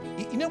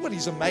 you know what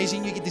is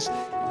amazing? You get these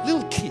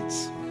little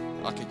kids.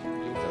 Okay,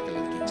 you look like a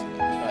little kid.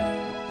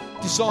 Right?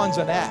 Designs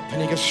an app,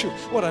 and he goes, "Sure,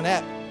 what an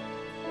app!"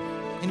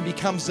 And he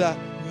becomes a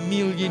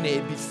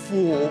millionaire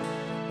before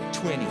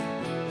 20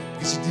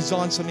 because he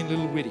designed something a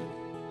little witty.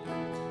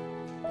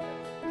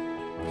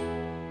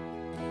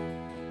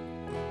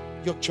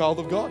 You're a child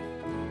of God.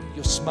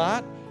 You're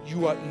smart.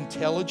 You are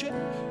intelligent.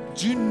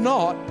 Do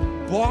not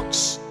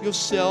box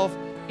yourself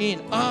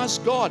in.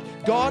 Ask God,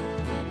 God,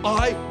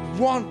 I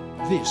want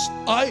this.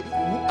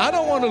 I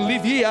don't want to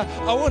live here.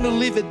 I want to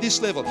live at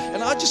this level.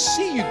 And I just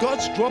see you.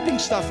 God's dropping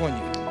stuff on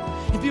you.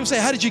 And people say,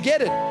 how did you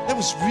get it? That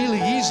was really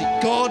easy.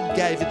 God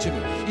gave it to me.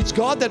 It's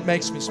God that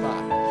makes me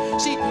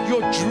smart. See,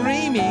 your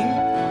dreaming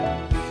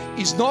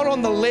is not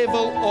on the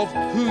level of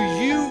who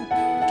you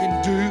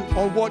can do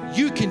or what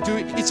you can do.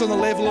 It's on the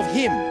level of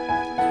Him.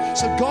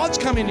 So God's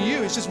coming to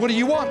you. He says, what do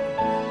you want?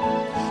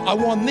 I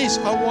want this.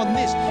 I want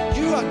this.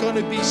 You are going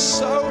to be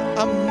so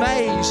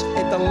amazed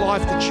at the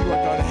life that you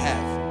are going to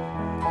have.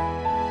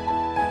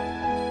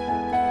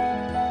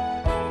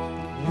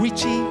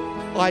 Witty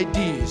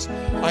ideas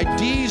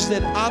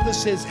that others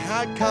says,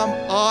 how come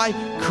I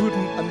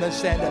couldn't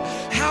understand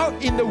that? How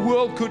in the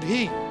world could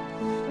he?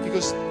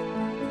 Because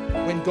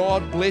when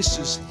God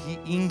blesses, He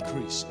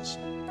increases.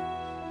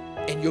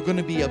 And you're going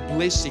to be a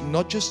blessing,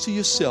 not just to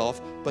yourself,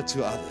 but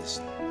to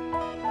others.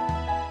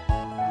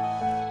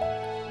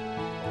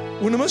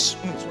 Unimus?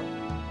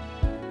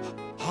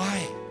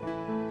 Hi.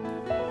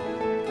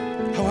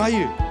 How are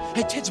you?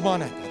 Hey, Ted's my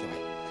name, by the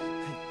way.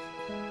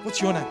 Hey, what's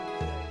your name?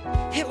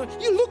 Hillary.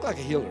 You look like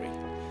a Hillary.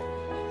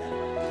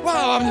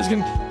 Well, I'm just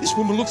going, this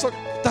woman looks like,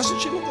 doesn't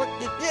she look like,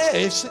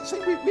 yeah, see,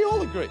 we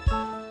all agree.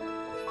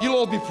 You'll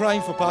all be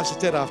praying for Pastor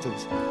Ted after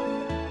this.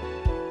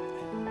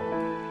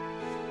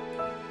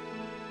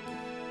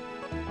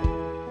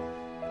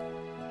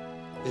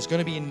 There's going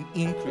to be an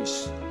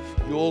increase.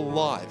 Your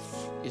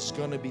life is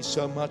going to be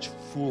so much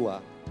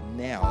fuller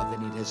now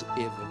than it has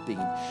ever been.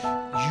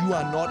 You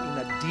are not in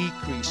a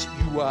decrease,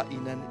 you are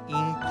in an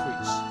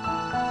increase.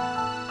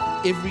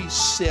 Every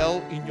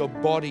cell in your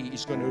body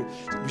is going to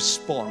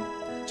respond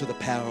to the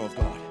power of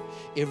God.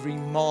 Every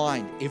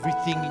mind,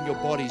 everything in your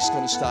body is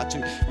going to start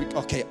to,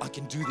 okay, I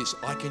can do this,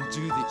 I can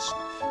do this.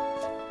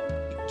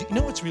 You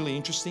know what's really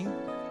interesting?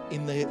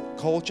 In the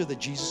culture that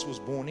Jesus was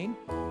born in,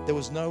 there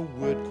was no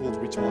word called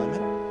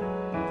retirement.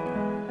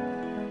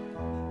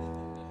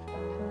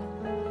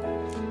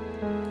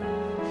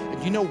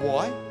 And you know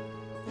why?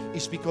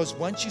 It's because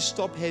once you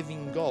stop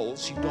having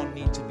goals, you don't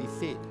need to be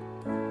fed.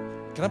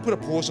 Can I put a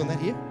pause on that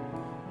here?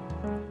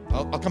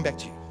 I'll come back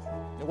to you.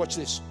 Now watch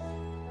this.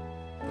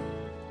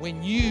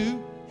 When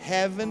you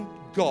haven't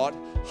got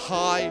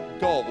high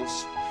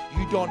goals,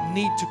 you don't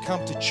need to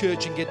come to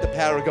church and get the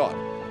power of God.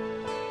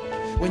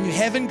 When you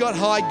haven't got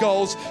high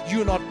goals,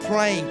 you're not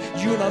praying,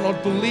 you're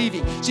not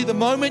believing. See, the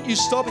moment you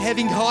stop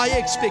having high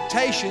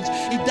expectations,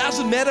 it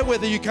doesn't matter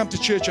whether you come to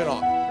church or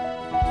not.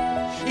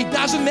 It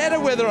doesn't matter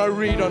whether I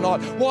read or not.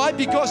 Why?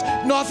 Because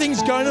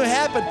nothing's going to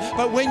happen.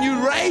 But when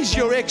you raise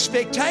your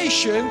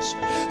expectations,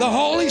 the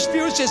Holy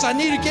Spirit says, I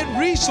need to get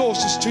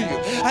resources to you.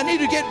 I need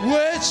to get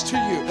words to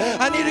you.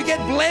 I need to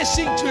get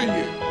blessing to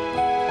you.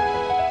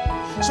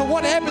 So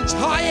what happens?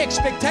 High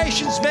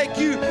expectations make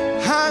you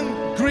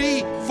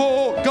hungry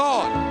for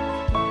God.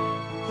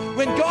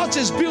 When God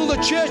says build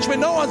a church, when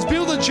no one's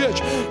built a church,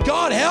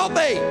 God help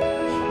me.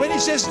 When He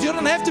says you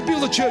don't have to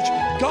build a church,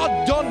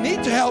 God don't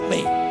need to help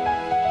me.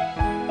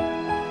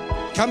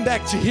 Come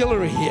back to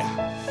Hillary here.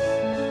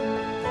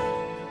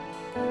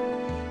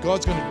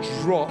 God's going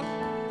to drop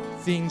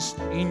things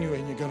in you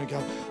and you're going to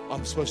go,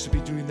 I'm supposed to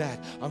be doing that.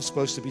 I'm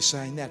supposed to be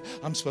saying that.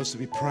 I'm supposed to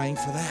be praying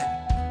for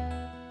that.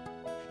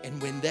 And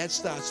when that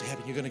starts to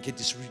happen, you're going to get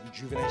this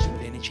rejuvenation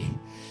of energy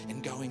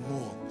and going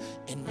more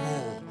and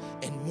more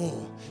and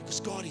more.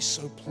 Because God is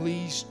so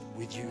pleased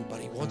with you,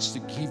 but He wants to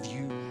give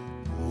you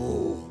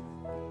more.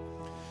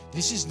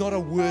 This is not a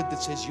word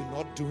that says you're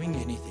not doing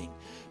anything.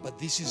 But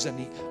this is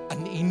an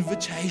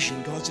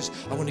invitation. God says,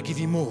 I want to give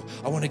you more.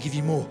 I want to give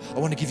you more. I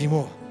want to give you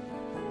more.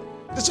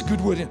 That's a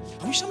good word.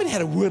 I wish somebody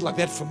had a word like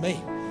that for me.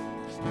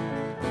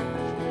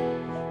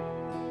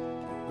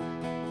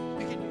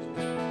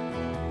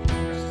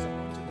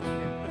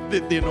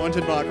 the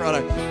anointed mic,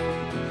 righto.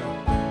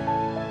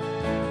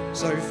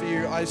 So for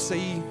you, I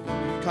see you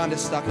kind of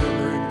stuck in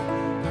a room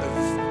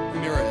of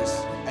mirrors,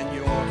 and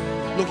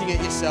you're looking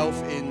at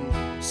yourself in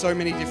so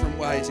many different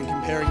ways and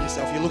comparing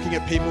yourself. You're looking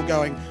at people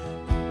going,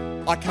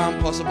 I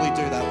can't possibly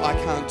do that. I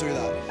can't do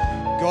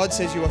that. God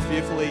says you are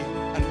fearfully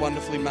and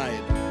wonderfully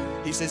made.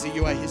 He says that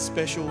you are his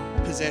special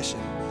possession.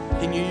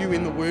 He knew you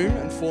in the womb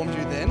and formed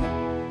you then.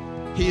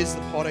 He is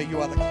the potter, you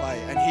are the clay,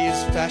 and he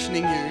is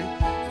fashioning you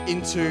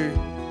into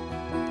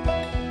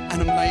an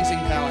amazing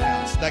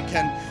powerhouse that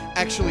can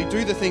actually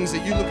do the things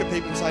that you look at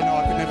people and say, no,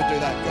 I could never do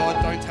that.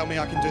 God, don't tell me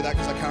I can do that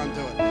because I can't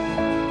do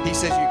it. He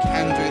says you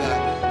can do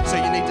that. So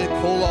you need to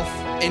call off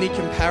any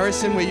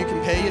comparison where you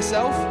compare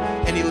yourself,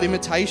 any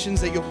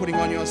limitations that you're putting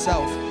on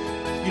yourself.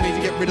 You need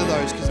to get rid of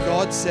those because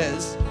God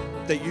says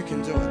that you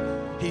can do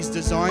it. He's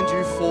designed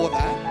you for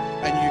that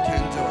and you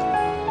can do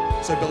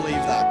it. So believe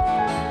that.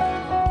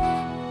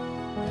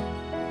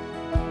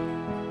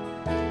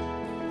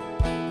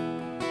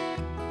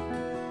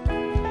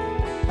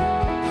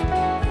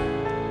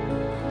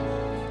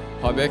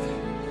 Hi, Beck.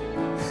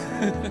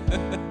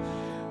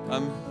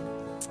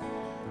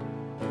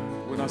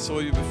 When I saw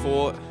you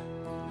before,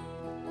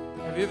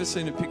 have you ever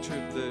seen a picture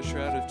of the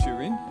Shroud of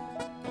Turin?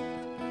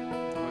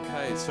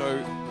 Okay,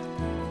 so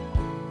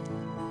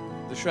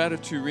the Shroud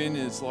of Turin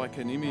is like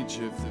an image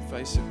of the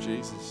face of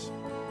Jesus.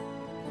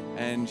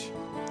 And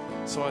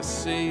so I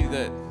see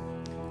that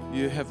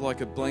you have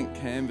like a blank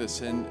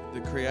canvas, and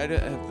the creator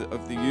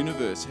of the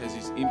universe has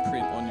his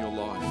imprint on your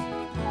life.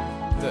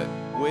 That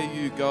where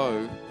you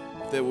go,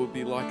 there will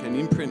be like an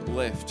imprint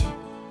left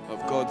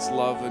of God's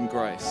love and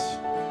grace,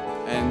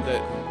 and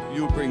that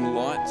you'll bring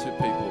light to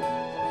people,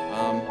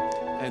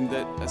 and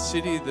that a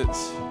city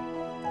that's,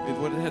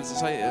 what it has to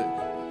say, I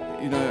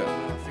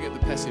forget the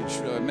passage,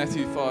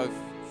 Matthew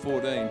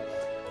 5:14,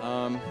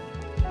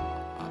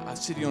 a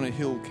city on a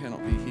hill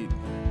cannot be hid,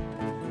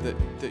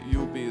 that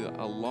you'll be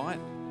a light,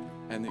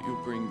 and that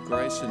you'll bring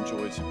grace and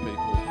joy to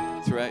people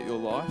throughout your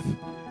life,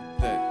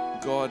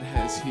 that God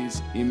has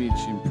his image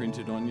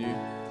imprinted on you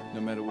no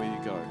matter where you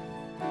go.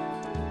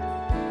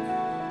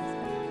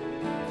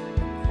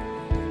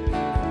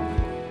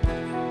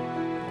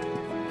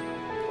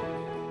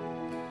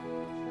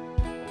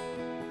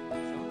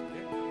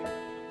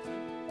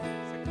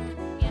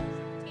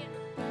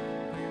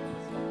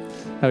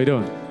 How are you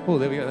doing? Oh,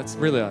 there we go. That's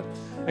really hard.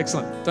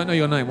 Excellent. Don't know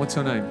your name. What's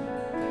your name?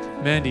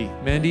 Mandy.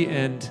 Mandy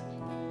and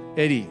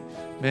Eddie.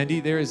 Mandy,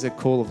 there is a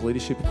call of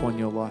leadership upon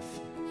your life.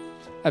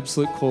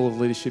 Absolute call of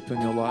leadership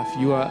in your life.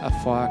 You are a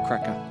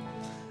firecracker.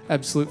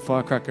 Absolute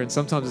firecracker. And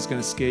sometimes it's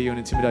going to scare you and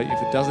intimidate you.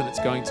 If it doesn't, it's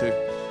going to.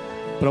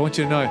 But I want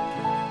you to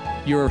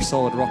know you're a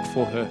solid rock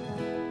for her.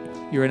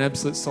 You're an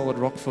absolute solid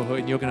rock for her,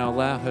 and you're going to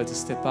allow her to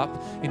step up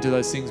into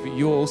those things. But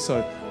you're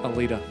also a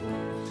leader.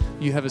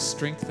 You have a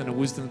strength and a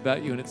wisdom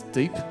about you, and it's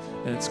deep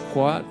and it's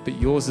quiet, but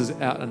yours is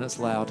out and it's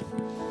loud.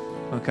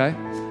 Okay?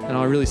 And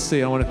I really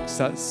see, I want to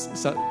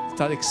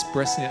start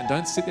expressing it. And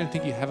don't sit there and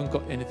think you haven't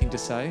got anything to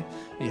say.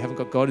 You haven't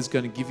got. God is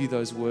going to give you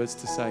those words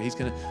to say. He's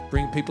going to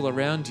bring people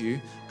around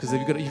you because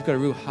you've got a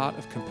real heart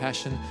of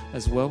compassion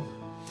as well.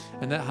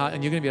 And that heart,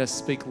 and you're going to be able to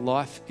speak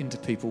life into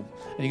people,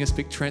 and you're going to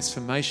speak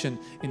transformation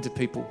into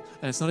people.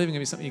 And it's not even going to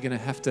be something you're going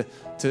to have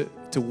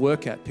to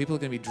work at. People are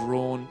going to be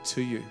drawn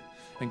to you.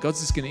 And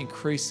God's just going to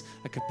increase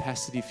a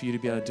capacity for you to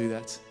be able to do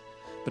that.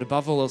 But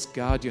above all else,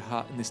 guard your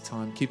heart in this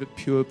time. Keep it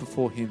pure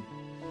before him.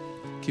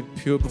 Keep it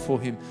pure before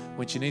him.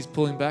 When she needs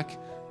pulling back,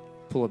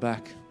 pull her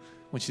back.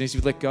 When she needs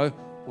to be let go,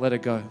 let her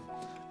go.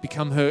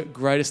 Become her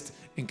greatest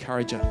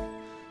encourager.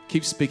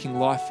 Keep speaking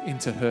life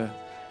into her.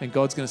 And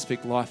God's going to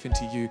speak life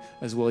into you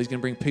as well. He's going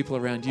to bring people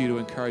around you to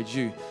encourage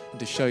you and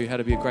to show you how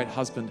to be a great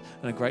husband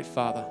and a great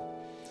father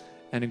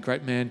and a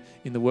great man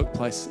in the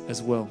workplace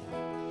as well.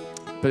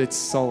 But it's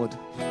solid.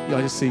 I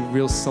just see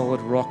real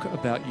solid rock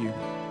about you.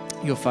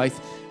 Your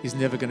faith is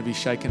never going to be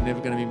shaken, never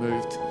going to be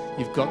moved.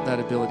 You've got that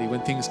ability.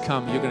 When things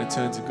come, you're going to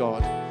turn to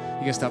God.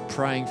 You're going to start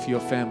praying for your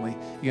family.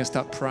 You're going to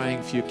start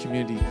praying for your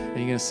community. And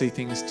you're going to see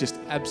things just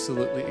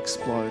absolutely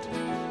explode.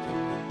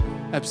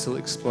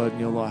 Absolutely explode in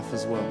your life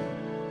as well.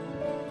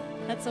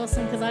 That's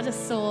awesome, because I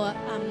just saw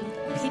a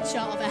picture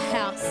of a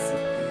house,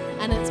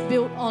 and it's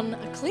built on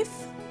a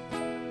cliff,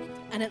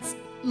 and it's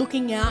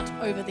looking out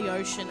over the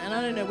ocean. And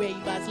I don't know where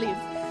you guys live.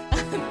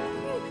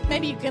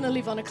 Maybe you're going to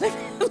live on a cliff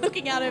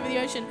looking out over the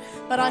ocean.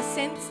 But I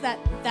sense that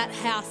that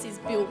house is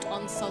built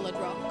on solid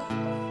rock.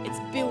 It's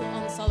built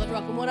on solid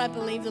rock. And what I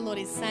believe the Lord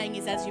is saying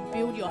is, as you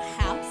build your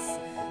house,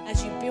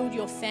 as you build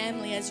your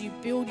family, as you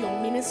build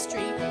your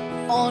ministry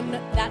on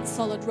that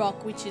solid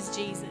rock, which is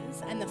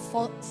Jesus, and the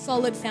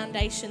solid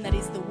foundation that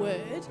is the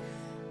Word,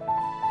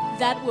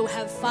 that will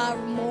have far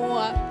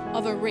more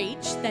of a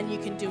reach than you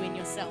can do in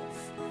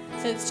yourself.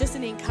 So it's just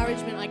an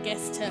encouragement, I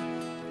guess, to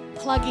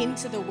plug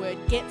into the Word,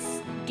 get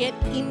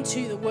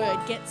into the Word,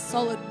 get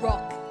solid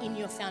rock in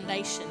your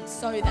foundation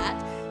so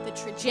that the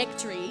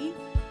trajectory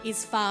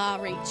is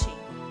far-reaching.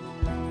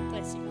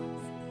 Bless you guys.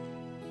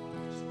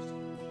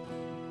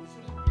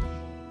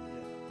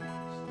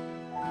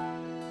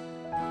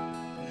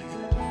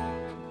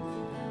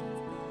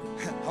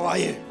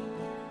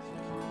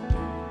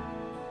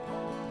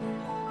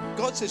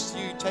 God says to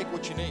you, take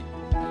what you need.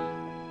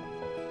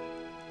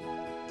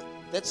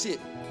 That's it.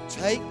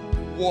 Take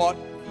what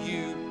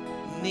you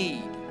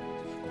need.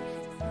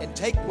 And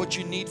take what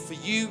you need for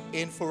you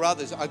and for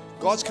others.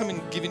 God's coming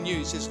and giving you.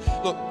 He says,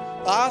 look,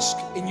 ask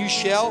and you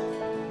shall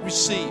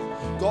receive.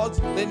 God's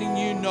letting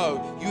you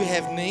know you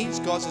have needs.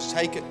 God says,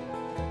 take it.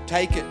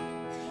 Take it.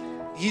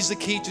 Here's the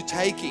key to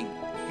taking.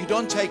 You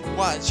don't take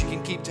once. You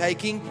can keep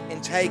taking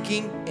and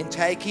taking and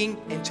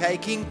taking and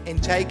taking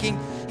and taking.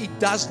 It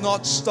does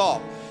not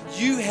stop.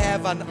 You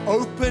have an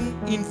open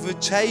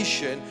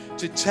invitation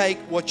to take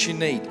what you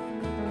need.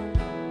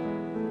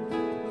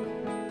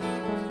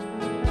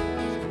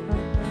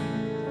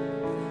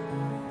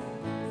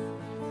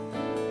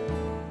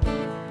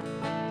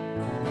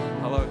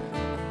 Hello.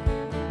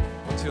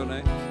 What's your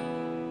name?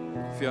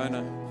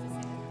 Fiona.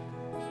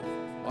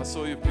 I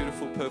saw your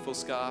beautiful purple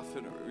scarf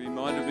and it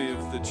reminded me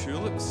of the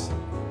tulips,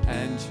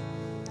 and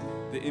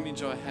the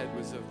image I had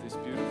was of this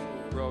beautiful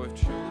row of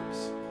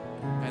tulips,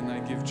 and they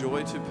give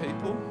joy to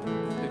people.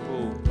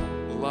 People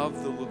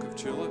love the look of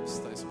tulips.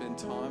 They spend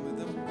time with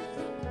them,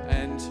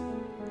 and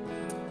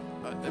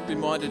it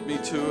reminded me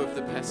too of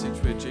the passage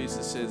where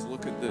Jesus says,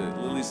 look at the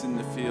lilies in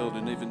the field,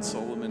 and even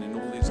Solomon in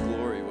all his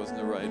glory wasn't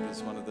arrayed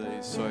as one of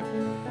these. So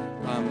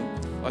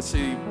I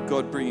see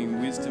God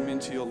bringing wisdom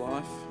into your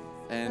life,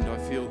 and I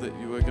feel that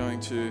you are going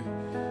to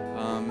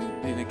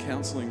be in a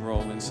counselling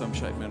role in some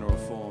shape, manner or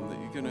form, that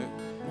you're going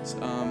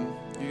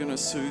to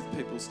soothe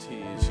people's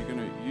tears. You're going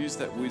to use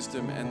that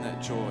wisdom and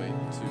that joy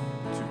to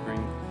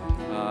bring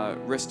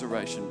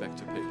restoration back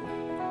to people.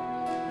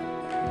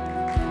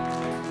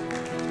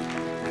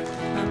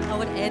 I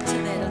would add to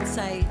that and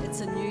say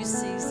it's a new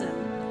season,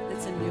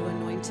 it's a new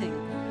anointing.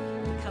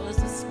 The colours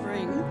of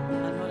spring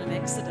are not an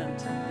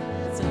accident,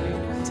 it's a new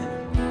anointing.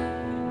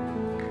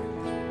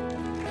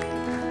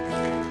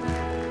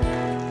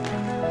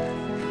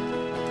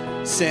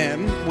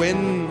 Sam,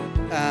 when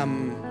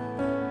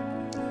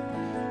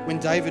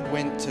David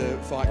went to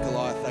fight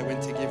Goliath, they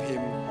went to give him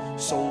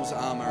Saul's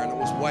armor, and it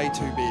was way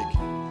too big.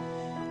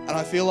 And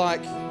I feel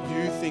like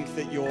you think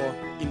that you're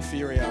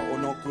inferior or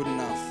not good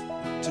enough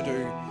to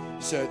do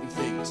certain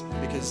things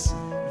because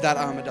that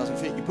armor doesn't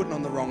fit. You're putting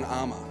on the wrong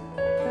armor.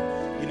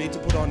 You need to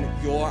put on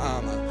your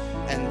armor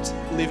and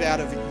live out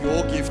of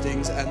your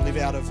giftings and live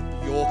out of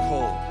your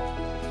call.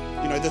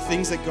 You know, the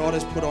things that God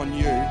has put on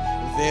you,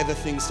 they're the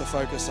things to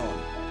focus on.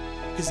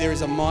 Because there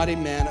is a mighty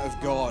man of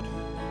God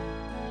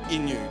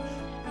in you.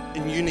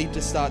 And you need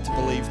to start to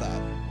believe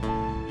that.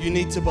 You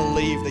need to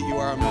believe that you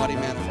are a mighty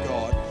man of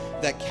God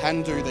that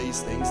can do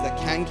these things, that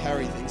can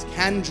carry things,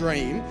 can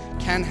dream,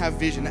 can have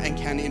vision, and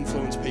can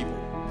influence people.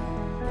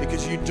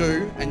 Because you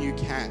do and you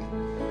can.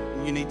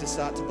 And you need to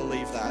start to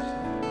believe that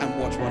and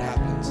watch what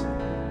happens.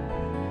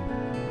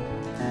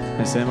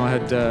 Hey Sam, I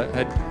had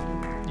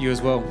you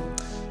as well.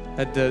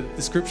 The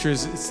scripture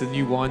is it's the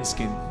new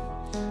wineskin.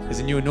 There's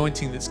a new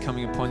anointing that's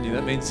coming upon you.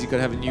 That means you've got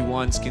to have a new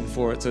wineskin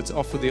for it. So it's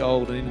off with the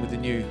old and in with the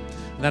new.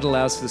 And that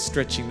allows for the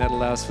stretching. That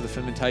allows for the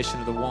fermentation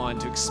of the wine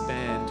to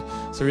expand.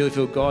 So I really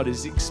feel God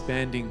is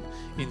expanding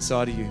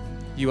inside of you.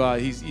 You are.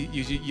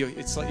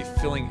 It's like you're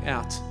filling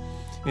out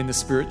in the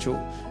spiritual,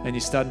 and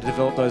you're starting to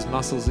develop those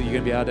muscles that you're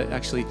going to be able to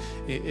actually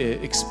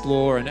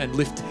explore and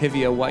lift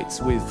heavier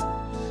weights with.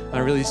 I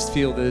really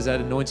feel there's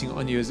that anointing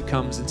on you as it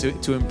comes, and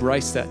to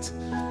embrace that,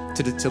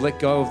 to let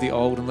go of the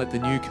old and let the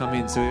new come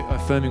in. So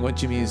affirming what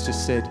Jimmy has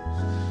just said,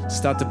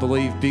 start to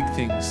believe big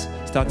things.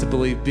 Start to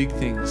believe big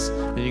things,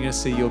 and you're going to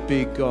see your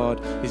big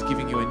God is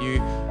giving you a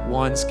new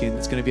wineskin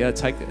that's going to be able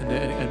to take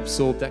and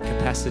absorb that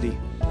capacity.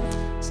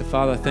 So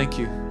Father, thank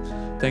you.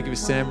 Thank you for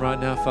Sam right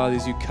now, Father,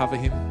 as you cover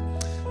him.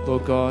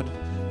 Lord God,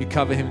 you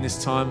cover him in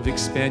this time of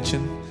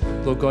expansion.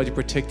 Lord God, you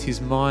protect his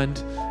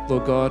mind.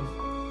 Lord God,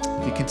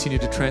 you continue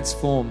to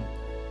transform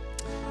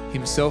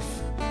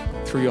himself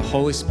through your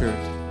Holy Spirit.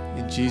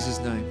 In Jesus'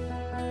 name.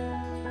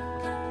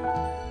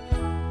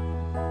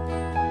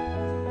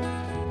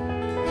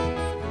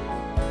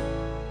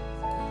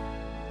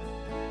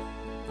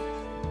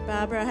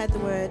 Barbara, I had the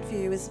word for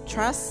you is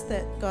trust,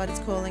 that God is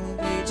calling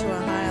you to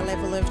a higher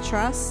level of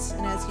trust.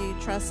 And as you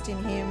trust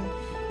in him,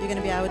 you're going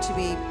to be able to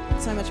be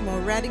so much more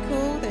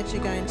radical, that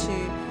you're going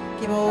to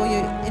give all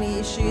any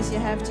issues you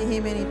have to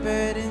him, any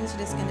burdens. You're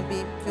just going to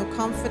feel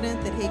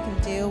confident that he can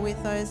deal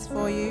with those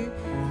for you,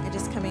 and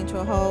just coming to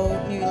a whole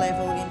new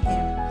level in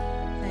him.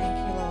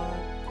 Thank you, Lord.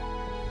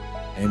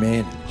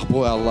 Amen. Oh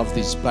boy, I love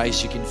this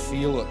bass. You can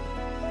feel it.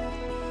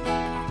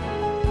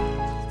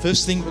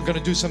 First thing, we're going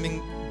to do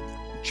something,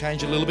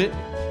 change a little bit,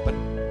 but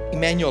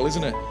Emmanuel,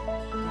 isn't it?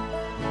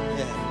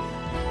 Yeah.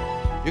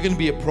 You're going to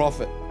be a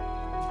prophet.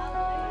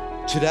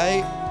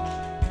 Today,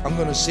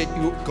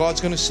 God's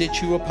going to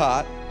set you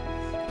apart.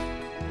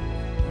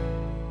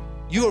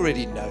 You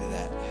already know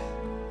that.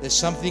 There's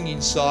something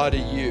inside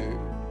of you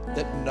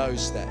that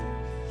knows that.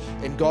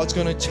 And God's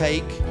going to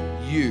take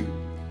you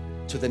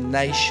to the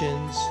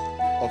nations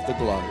of the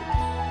globe.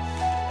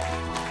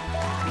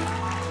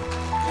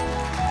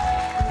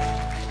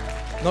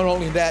 Not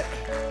only that,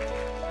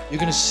 you're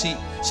going to see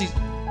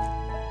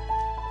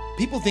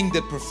People think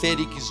that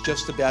prophetic is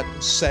just about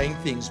saying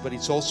things, but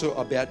it's also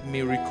about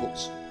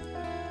miracles.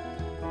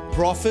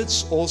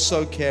 Prophets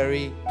also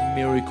carry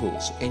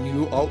miracles, and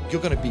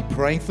you're going to be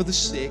praying for the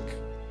sick,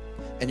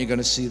 and you're going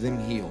to see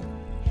them healed.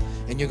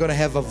 And you're going to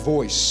have a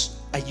voice,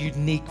 a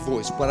unique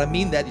voice. But I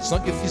mean that it's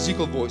not your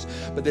physical voice,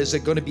 but there's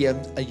going to be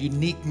a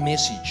unique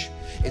message.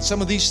 And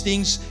some of these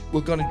things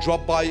we're going to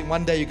drop by, and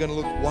one day you're going to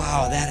look,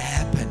 wow, that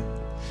happened.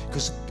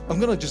 Because I'm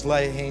going to just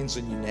lay hands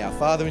on you now.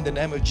 Father, in the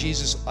name of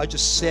Jesus, I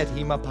just set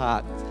him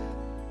apart.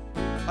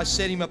 I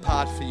set him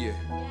apart for you.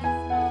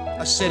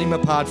 I set him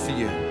apart for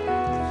you.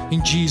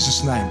 In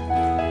Jesus' name.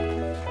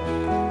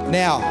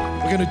 Now,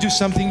 we're going to do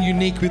something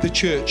unique with the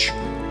church.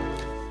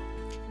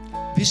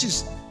 This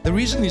is the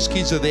reason these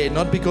kids are there,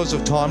 not because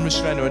of time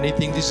restraint or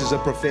anything. This is a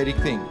prophetic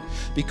thing.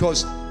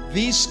 Because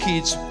these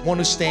kids want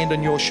to stand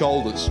on your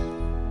shoulders.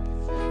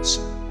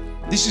 So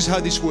this is how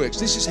this works.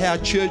 This is how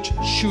church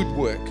should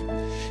work.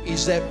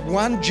 Is that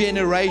one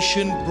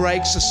generation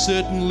breaks a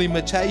certain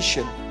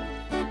limitation,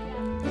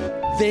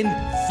 then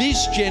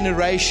this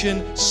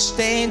generation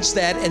stands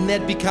that, and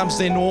that becomes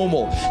their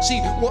normal. See,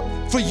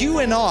 for you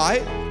and I,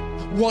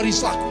 what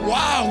is like,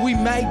 wow, we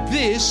made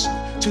this,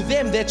 to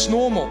them that's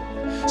normal.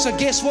 So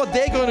guess what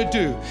they're going to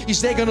do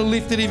is they're going to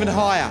lift it even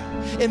higher,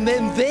 and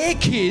then their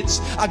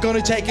kids are going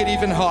to take it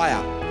even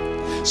higher.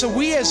 So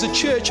we as a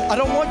church, I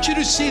don't want you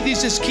to see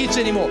these as kids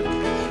anymore.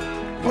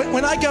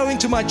 When I go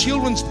into my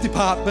children's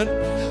department,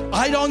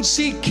 I don't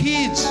see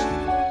kids.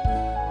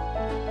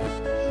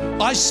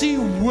 I see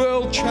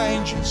world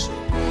changers.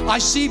 I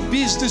see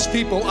business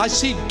people. I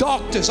see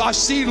doctors. I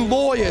see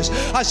lawyers.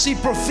 I see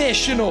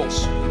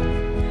professionals.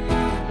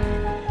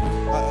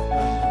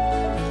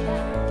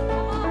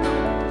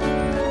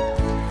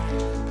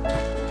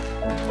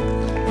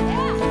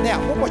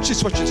 Now, watch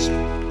this, watch this.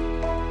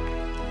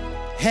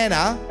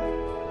 Hannah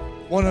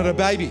wanted a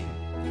baby.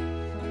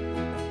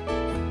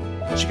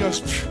 She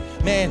goes,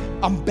 man,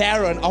 I'm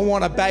barren. I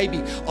want a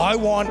baby. I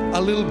want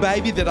a little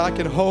baby that I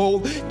can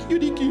hold.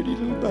 Cutie, cutie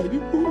little baby.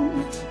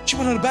 Ooh. She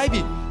wanted a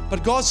baby.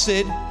 But God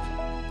said,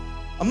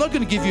 I'm not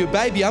going to give you a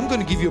baby. I'm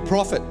going to give you a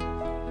prophet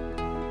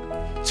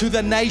to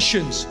the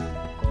nations.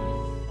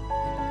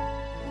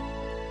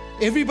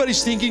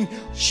 Everybody's thinking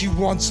she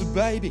wants a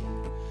baby.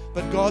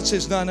 But God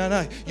says, no, no,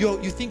 no.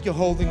 You think you're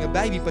holding a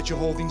baby, but you're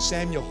holding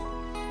Samuel.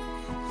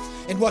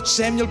 And what's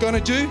Samuel going to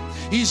do?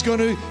 He's going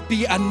to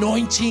be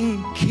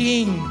anointing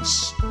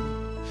kings.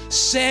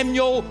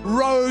 Samuel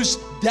rose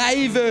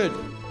David.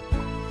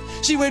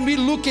 See, when we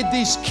look at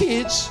these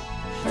kids,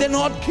 they're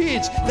not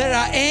kids. There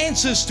are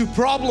answers to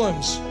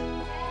problems.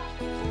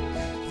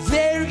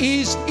 There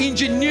is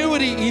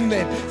ingenuity in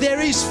them. There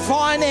is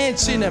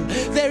finance in them.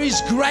 There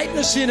is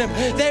greatness in them.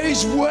 There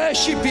is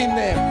worship in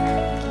them.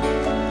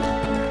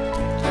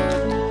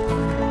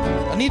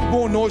 I need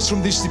more noise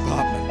from this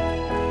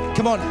department.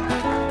 Come on.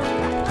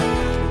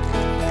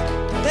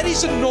 That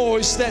is a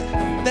noise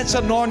that's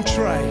an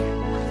entree.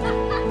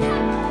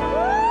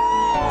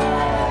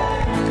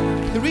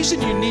 The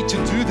reason you need to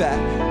do that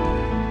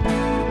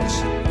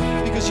is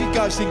because you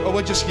guys think, oh,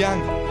 we're just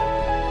young.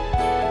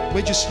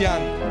 We're just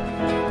young.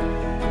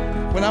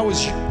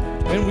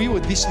 When we were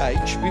this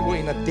age, we were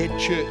in a dead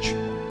church.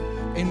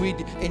 And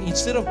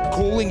instead of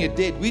calling it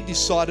dead, we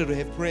decided to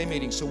have prayer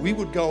meetings. So we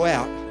would go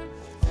out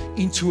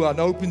into an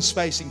open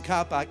space in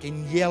car park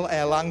and yell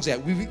our lungs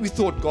out. We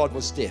thought God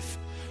was deaf.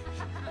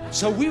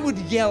 So we would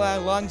yell our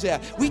lungs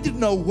out. We didn't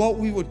know what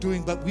we were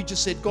doing, but we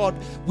just said, God,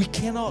 we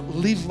cannot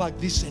live like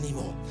this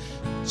anymore.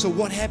 So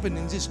what happened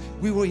in this,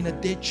 we were in a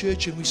dead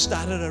church and we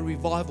started a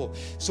revival.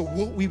 So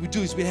what we would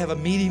do is we'd have a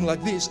meeting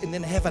like this and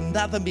then have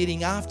another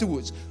meeting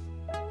afterwards.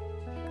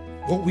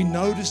 What we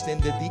noticed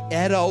then that the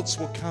adults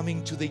were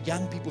coming to the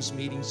young people's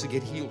meetings to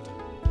get healed.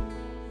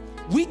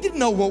 We didn't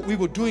know what we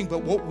were doing,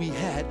 but what we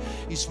had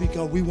is we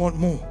go, we want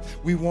more.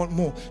 We want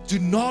more. Do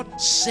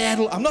not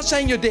settle. I'm not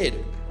saying you're dead.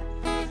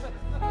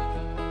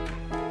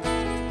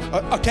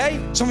 Okay?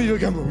 Some of you are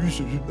going,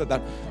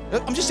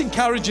 I'm just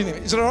encouraging him.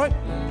 Is it all right?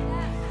 Yeah.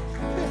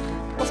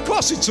 Of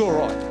course it's all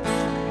right.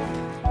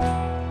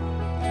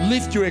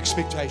 Lift your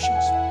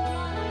expectations.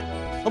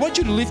 I want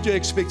you to lift your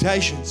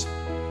expectations.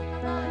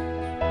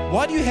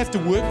 Why do you have to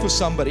work for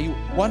somebody?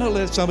 Why not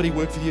let somebody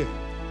work for you?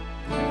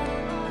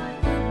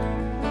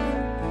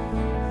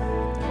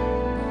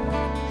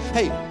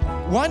 Hey,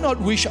 why not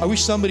I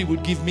wish somebody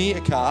would give me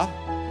a car.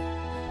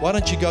 Why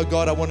don't you go,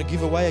 God, I want to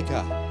give away a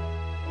car.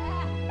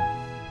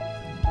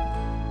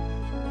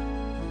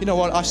 You know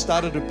what? I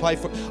started to pay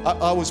for,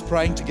 I was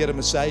praying to get a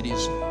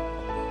Mercedes.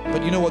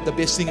 But you know what the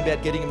best thing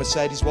about getting a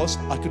Mercedes was?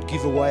 I could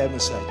give away a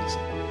Mercedes.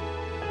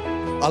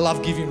 I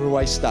love giving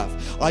away stuff.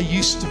 I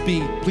used to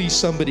be, please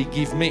somebody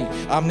give me.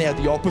 I'm now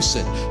the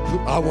opposite.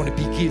 I want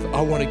to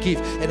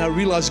give. And I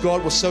realized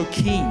God was so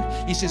keen.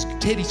 He says,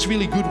 Ted, it's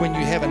really good when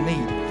you have a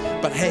need.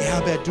 But hey,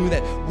 how about doing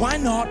that? Why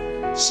not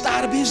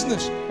start a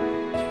business?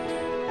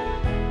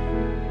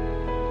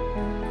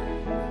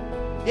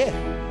 Yeah,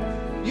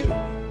 you.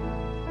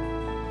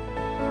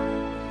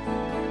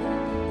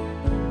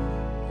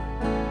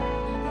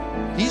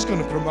 He's going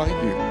to promote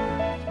you.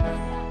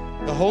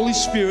 The Holy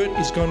Spirit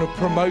is going to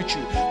promote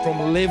you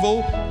from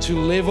level to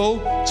level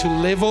to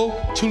level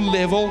to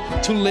level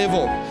to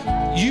level.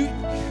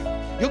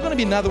 You're going to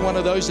be another one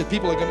of those that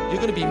you're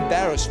going to be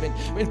embarrassed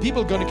when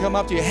people are going to come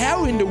up to you.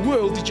 How in the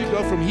world did you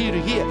go from here to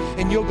here?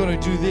 And you're going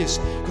to do this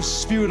because the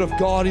Spirit of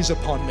God is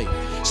upon me.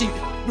 See,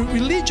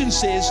 religion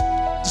says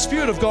the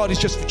Spirit of God is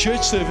just for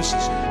church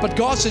services, but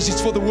God says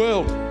it's for the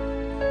world.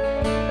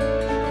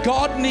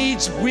 God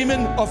needs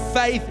women of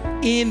faith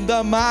in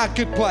the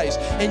marketplace,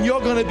 and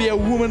you're going to be a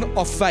woman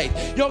of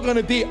faith. You're going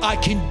to be, I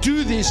can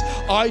do this.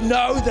 I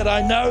know that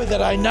I know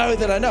that I know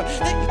that I know.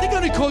 They're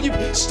going to call you,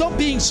 stop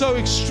being so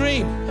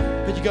extreme.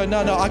 But you go,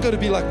 no, I got to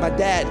be like my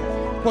dad.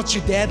 What's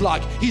your dad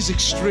like? He's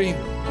extreme.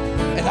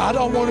 And I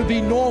don't want to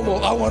be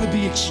normal. I want to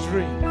be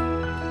extreme.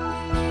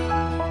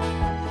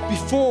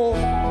 Before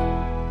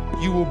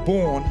you were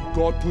born,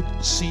 God put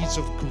seeds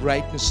of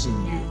greatness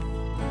in you.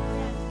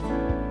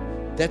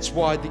 That's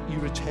why the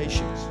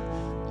irritations.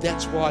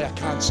 That's why I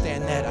can't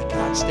stand that. I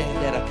can't stand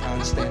that. I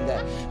can't stand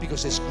that.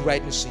 Because there's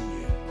greatness in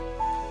you.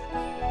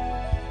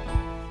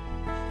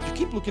 You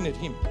keep looking at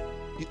him.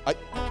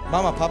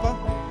 Mama, Papa?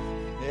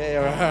 Yeah,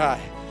 all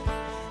right.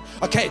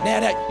 Okay,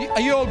 now,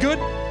 are you all good?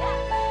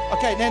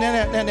 Okay,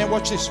 now,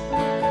 watch this.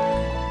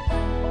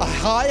 A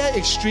higher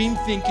extreme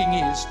thinking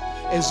is,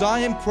 as I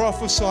am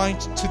prophesying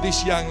to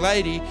this young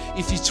lady,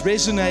 if it's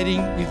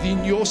resonating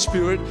within your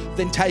spirit,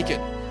 then take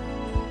it.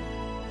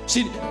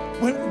 See,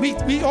 when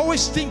we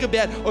always think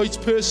about, it's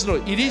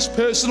personal. It is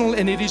personal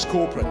and it is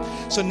corporate.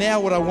 So now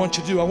what I want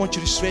you to do, I want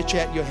you to stretch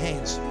out your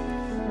hands.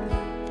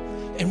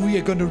 And we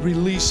are going to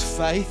release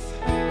faith.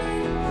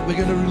 We're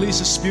going to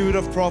release a spirit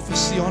of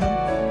prophecy on them.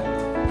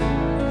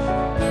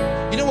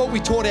 You know what we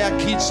taught our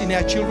kids in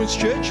our children's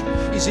church?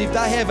 Is if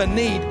they have a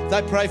need,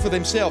 they pray for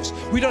themselves.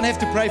 We don't have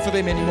to pray for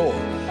them anymore.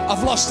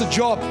 I've lost a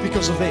job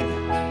because of them.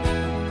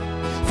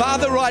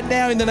 Father, right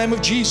now in the name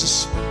of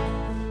Jesus,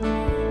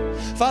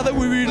 Father,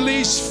 we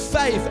release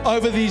faith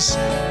over these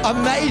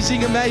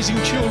amazing,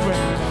 amazing children.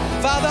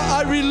 Father,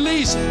 I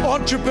release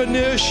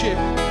entrepreneurship.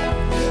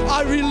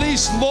 I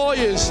release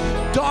lawyers,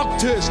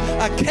 doctors,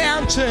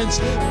 accountants,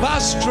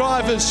 bus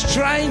drivers,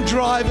 train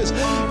drivers,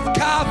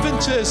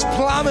 carpenters,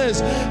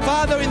 plumbers.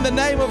 Father, in the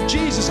name of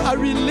Jesus, I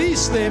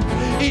release them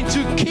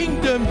into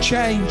kingdom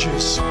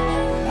changers.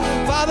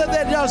 Father,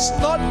 they're just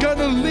not going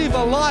to live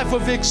a life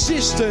of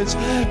existence,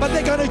 but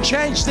they're going to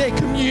change their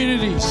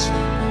communities.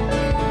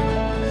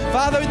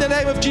 Father, in the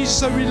name of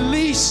Jesus, I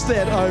release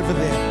that over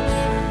them.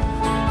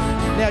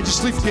 Now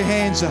just lift your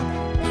hands up.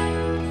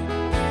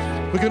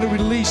 We're going to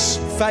release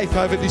faith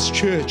over this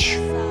church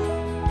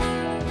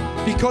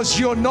because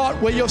you're not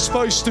where you're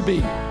supposed to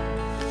be.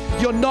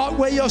 You're not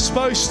where you're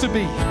supposed to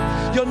be.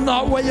 You're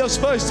not where you're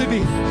supposed to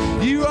be.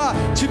 You are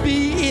to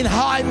be in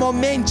high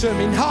momentum,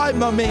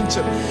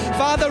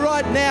 Father,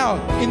 right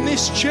now in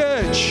this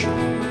church,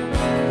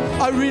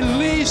 I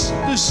release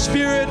the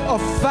spirit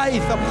of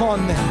faith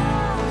upon them.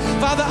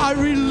 Father, I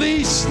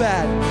release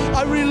that.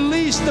 I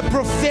release the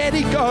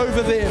prophetic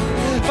over them.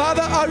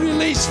 Father, I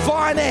release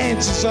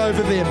finances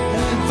over them.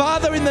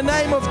 Father, in the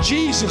name of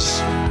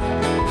Jesus,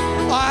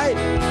 I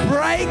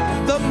break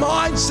the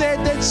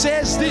mindset that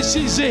says this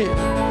is it.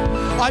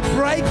 I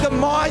break the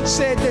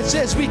mindset that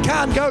says we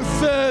can't go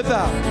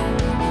further.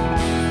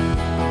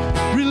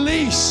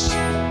 Released.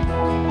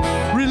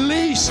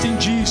 Released in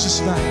Jesus'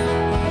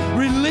 name.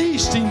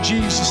 Released in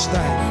Jesus'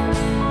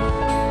 name.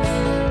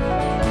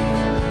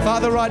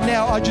 Father, right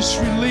now, I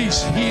just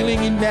release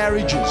healing in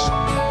marriages.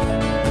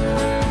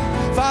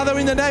 Father,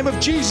 in the name of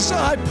Jesus,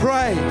 I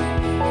pray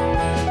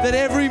that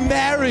every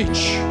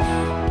marriage,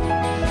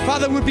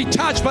 Father, would be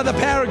touched by the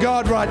power of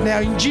God right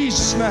now, in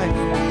Jesus' name.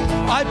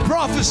 I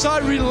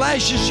prophesy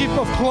relationship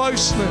of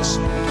closeness.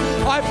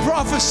 I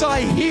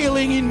prophesy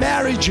healing in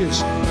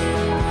marriages.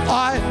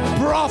 I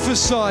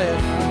prophesy it.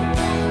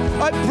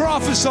 I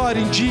prophesy it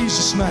in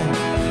Jesus' name.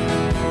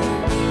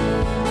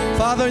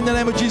 Father, in the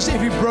name of Jesus,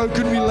 every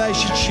broken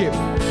relationship,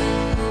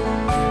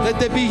 let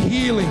there be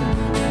healing.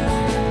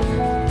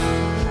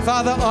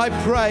 Father, I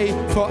pray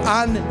for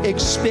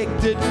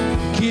unexpected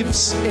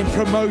gifts and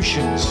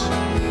promotions.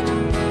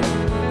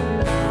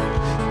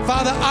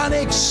 Father,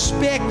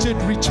 unexpected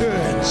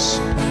returns.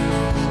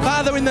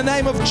 Father, in the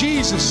name of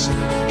Jesus,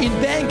 in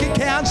bank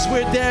accounts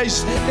where there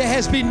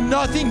has been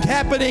nothing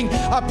happening,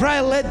 I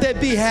pray let there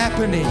be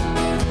happening.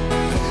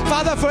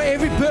 Father, for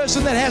every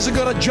person that hasn't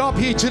got a job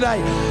here today,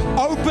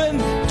 open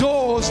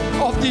doors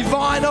of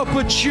divine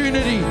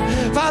opportunity.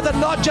 Father,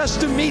 not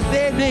just to meet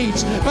their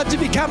needs, but to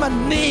become a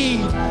need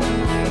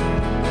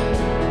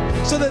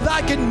so that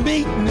they can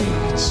meet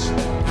needs.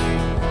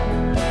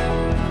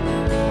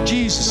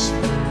 Jesus,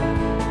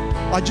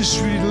 I just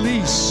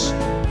release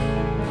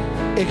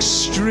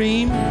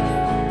extreme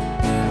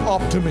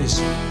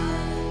optimism.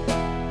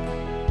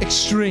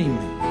 Extreme.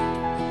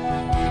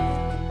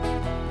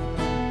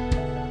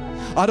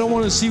 I don't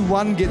want to see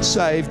one get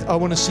saved. I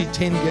want to see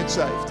 10 get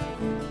saved.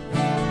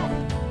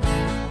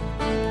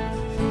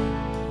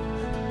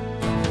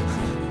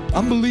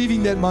 I'm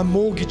believing that my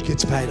mortgage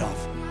gets paid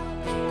off.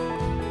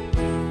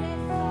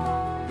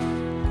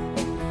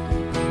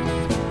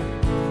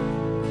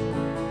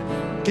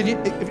 Can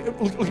you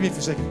look at me for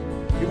a second?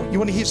 You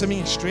want to hear something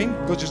extreme?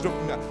 God just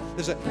looked me up.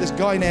 There's a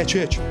guy in our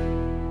church.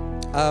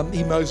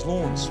 He mows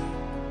lawns,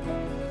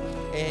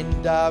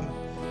 and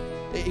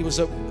it was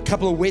a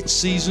couple of wet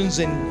seasons,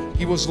 and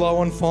he was low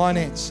on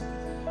finance.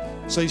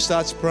 So he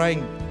starts praying,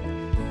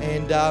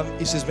 and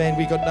he says, "Man,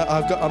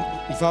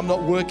 if I'm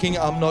not working,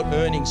 I'm not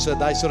earning." So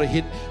they sort of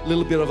hit a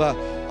little bit of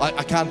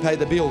I can't pay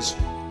the bills.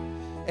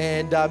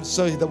 And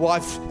so the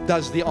wife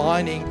does the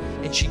ironing,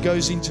 and she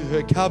goes into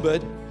her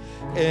cupboard,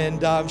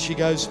 and she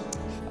goes,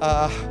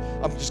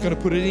 I'm just going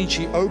to put it in.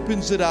 She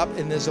opens it up,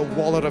 and there's a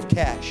wallet of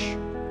cash.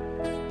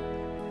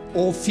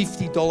 All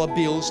 $50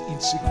 bills in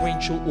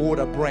sequential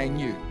order, brand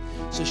new.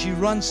 So she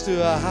runs to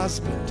her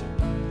husband.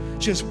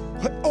 She goes,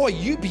 "Oh,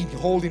 you've been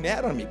holding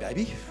out on me,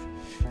 baby.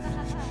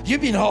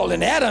 You've been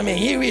holding out on me.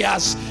 Here we are.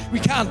 We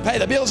can't pay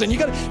the bills." And he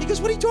goes,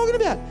 "What are you talking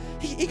about?"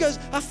 He goes,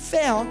 "I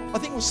found, I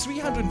think it was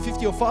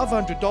 $350 or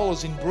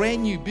 $500 in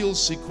brand new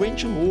bills,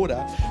 sequential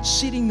order,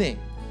 sitting there."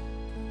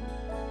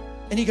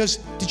 And he goes,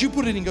 "Did you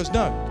put it in?" He goes,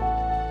 "No."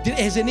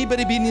 "Has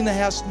anybody been in the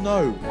house?"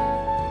 "No."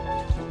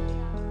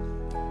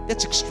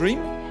 That's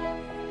extreme.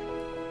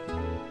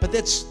 But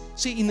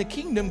see, in the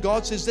kingdom,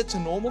 God says that's a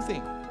normal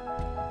thing.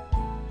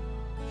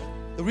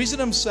 The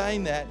reason I'm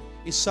saying that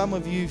is some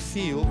of you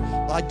feel,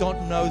 I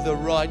don't know the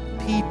right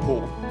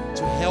people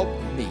to help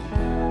me.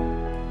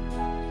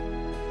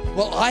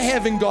 Well, I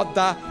haven't got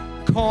the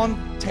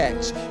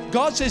contacts.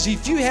 God says,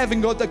 if you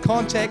haven't got the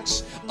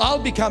contacts, I'll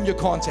become your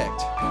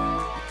contact.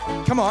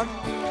 Come on.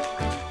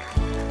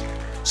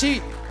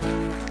 See,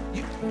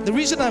 the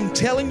reason I'm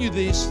telling you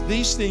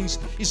these things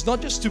is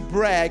not just to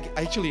brag.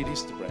 Actually, it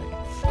is to brag.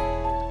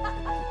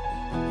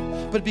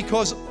 But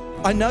because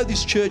I know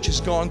this church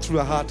has gone through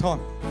a hard time.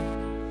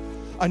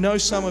 I know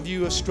some of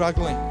you are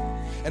struggling.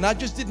 And I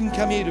just didn't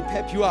come here to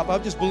pep you up. I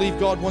just believe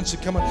God wants to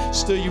come and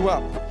stir you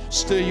up.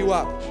 Stir you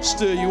up.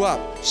 Stir you up.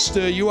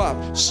 Stir you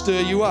up. Stir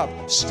you up.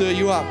 Stir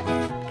you up.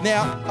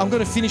 Now, I'm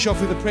going to finish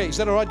off with a prayer. Is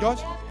that all right, guys?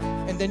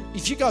 And then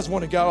if you guys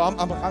want to go, I'm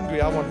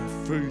hungry. I want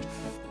food.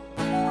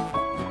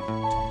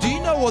 Do you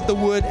know what the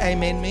word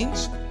amen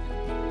means?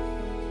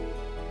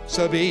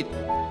 So be it.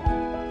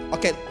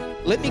 Okay,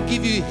 let me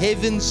give you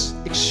heaven's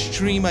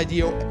extreme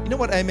idea. You know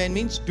what amen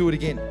means? Do it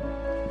again.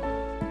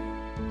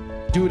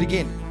 Do it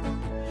again.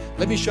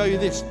 Let me show you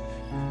this.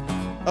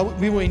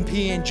 We were in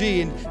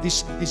PNG, and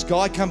this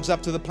guy comes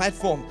up to the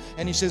platform,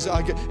 and he says,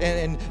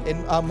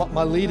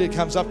 my leader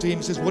comes up to him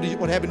and says, what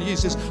happened to you? He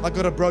says, "I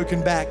got a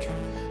broken back,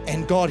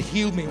 and God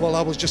healed me while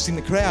I was just in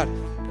the crowd."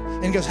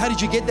 And he goes, "How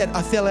did you get that?"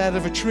 "I fell out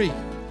of a tree."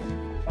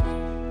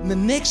 And the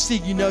next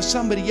thing you know,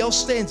 somebody else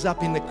stands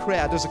up in the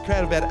crowd. There's a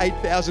crowd of about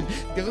 8,000.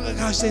 The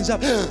guy stands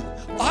up,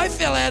 "I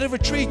fell out of a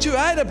tree too.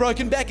 I had a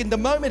broken back." And the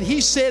moment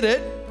he said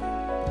it,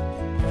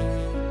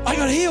 I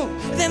got healed.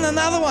 And then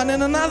another one,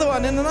 and another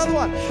one, and another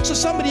one. So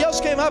somebody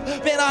else came up,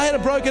 "Man, I had a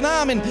broken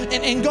arm,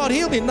 and God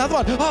healed me." Another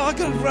one, "Oh, I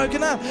got a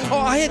broken arm. Oh,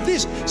 I had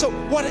this." So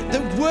what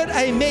the word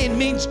amen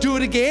means, do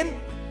it again.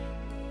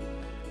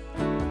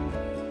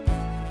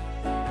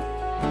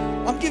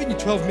 I'm giving you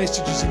 12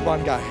 messages in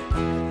one go.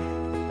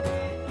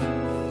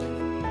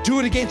 Do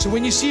it again. So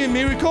when you see a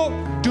miracle,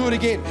 do it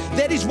again.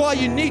 That is why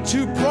you need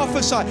to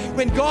prophesy.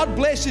 When God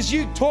blesses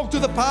you, talk to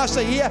the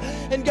pastor here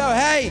and go,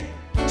 "Hey,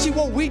 see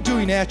what we do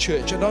in our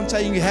church." And I'm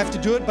saying you have to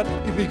do it, but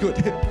it'll be good.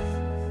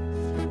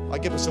 I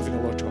get myself in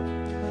a lot of trouble.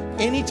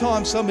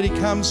 Anytime somebody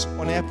comes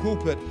on our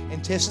pulpit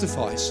and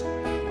testifies,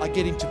 I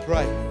get him to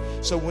pray.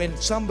 So when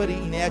somebody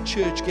in our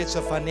church gets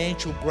a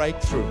financial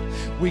breakthrough,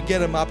 we get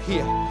them up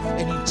here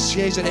and he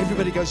shares it.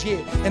 Everybody goes, "Yeah."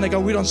 And I go,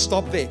 "We don't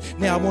stop there.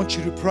 Now I want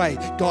you to pray.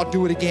 God,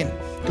 do it again.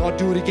 God,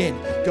 do it again.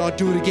 God,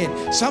 do it again."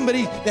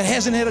 Somebody that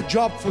hasn't had a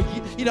job for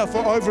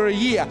over a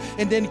year,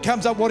 and then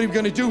comes up, "What are we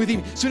going to do with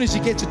him?" As soon as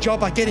he gets a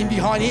job, I get him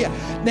behind here.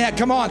 "Now,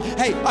 come on.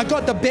 Hey, I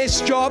got the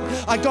best job.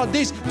 I got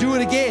this. Do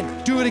it again.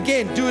 Do it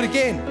again. Do it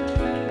again."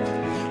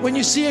 When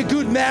you see a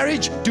good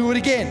marriage, do it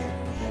again.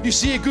 You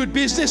see a good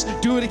business,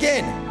 do it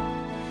again.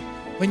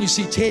 When you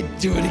see Ted,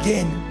 do it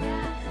again.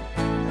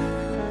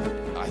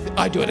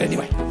 I do it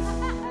anyway.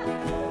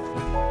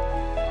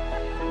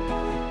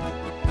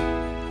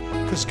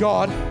 Because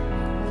God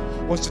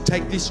wants to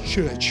take this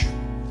church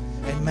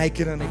and make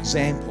it an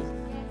example.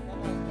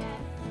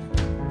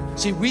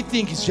 See, we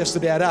think it's just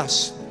about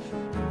us.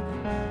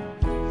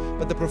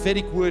 But the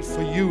prophetic word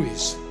for you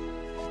is,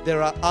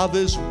 there are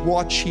others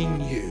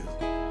watching you.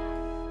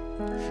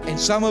 And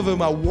some of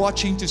them are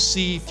watching to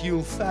see if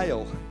you'll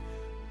fail.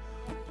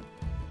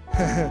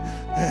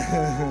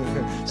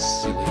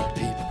 Silly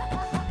people.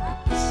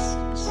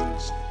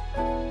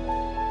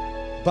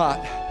 But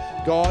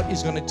God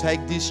is going to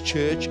take this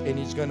church and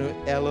He's going to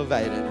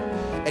elevate it.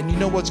 And you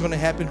know what's going to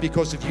happen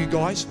because of you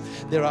guys?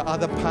 There are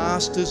other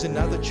pastors and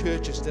other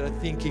churches that are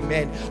thinking,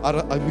 man,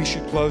 we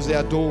should close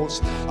our doors.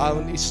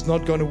 It's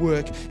not going to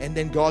work. And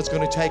then God's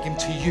going to take them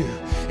to you.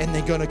 And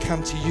they're going to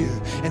come to you.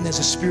 And there's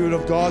a Spirit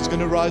of God's going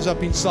to rise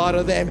up inside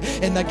of them.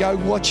 And they go,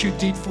 what you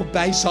did for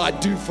Bayside,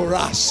 do for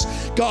us.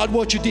 God,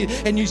 what you did.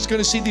 And you're going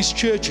to see these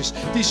churches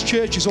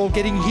all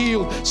getting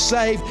healed,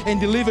 saved, and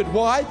delivered.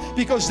 Why?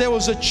 Because there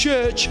was a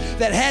church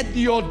that had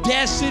the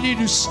audacity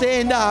to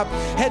stand up,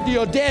 had the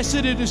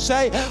audacity to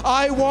say,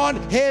 I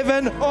want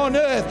heaven on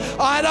earth.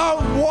 I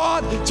don't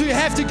want to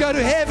have to go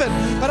to heaven,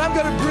 but I'm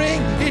going to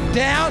bring it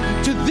down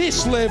to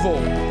this level.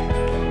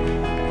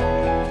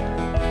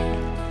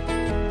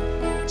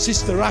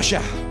 Sister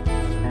Russia.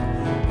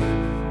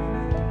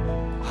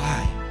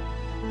 Hi.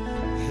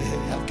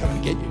 Yeah, I'll come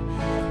and get you.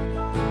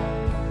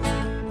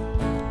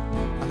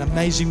 An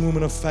amazing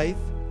woman of faith,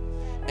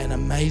 an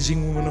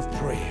amazing woman of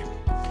prayer.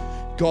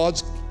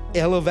 God's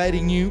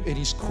elevating you and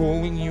He's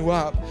calling you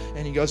up,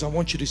 and He goes, I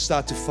want you to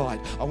start to fight.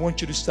 I want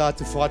you to start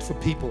to fight for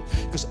people,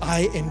 because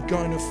I am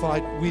going to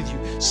fight with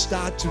you.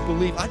 Start to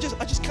believe. I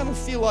just kind of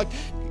feel like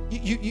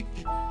you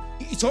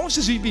it's almost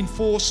as if you've been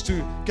forced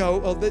to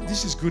go, oh,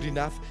 this is good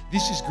enough,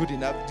 this is good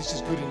enough, this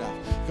is good enough.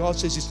 God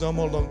says it's no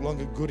more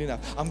longer good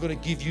enough. I'm going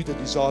to give you the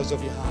desires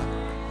of your heart.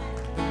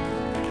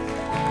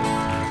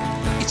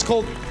 It's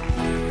called,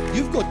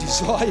 you've got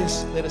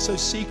desires that are so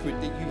secret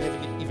that you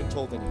haven't even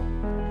told anyone.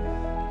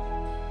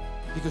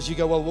 Because you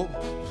go, well,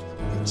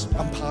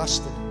 I'm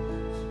past it.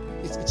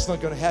 It's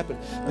not going to happen.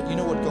 But you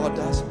know what God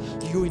does?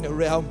 You're in a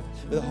realm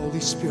where the Holy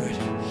Spirit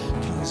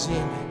comes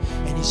in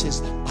and He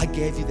says, I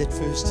gave you that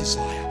first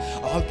desire.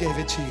 I'll give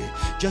it to you.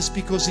 Just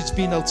because it's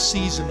been a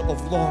season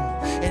of long,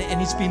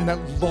 and it's been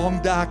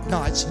long, dark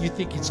nights, and you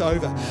think it's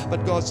over.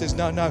 But God says,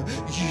 no,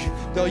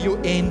 though your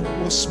end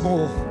was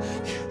small,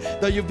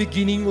 though your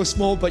beginning was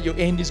small, but your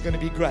end is going to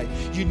be great.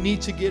 You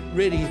need to get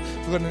ready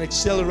for an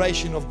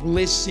acceleration of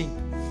blessing.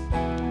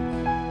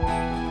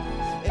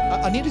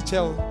 I need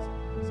to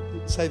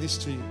say this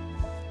to you.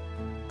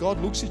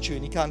 God looks at you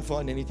and He can't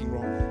find anything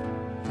wrong.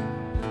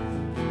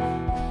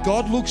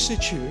 God looks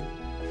at you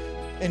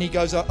and He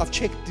goes, I've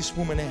checked this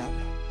woman out.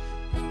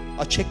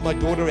 I checked my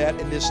daughter out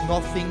and there's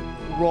nothing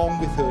wrong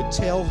with her.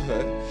 Tell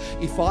her,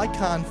 if I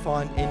can't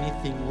find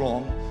anything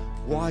wrong,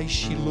 why is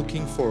she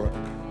looking for it?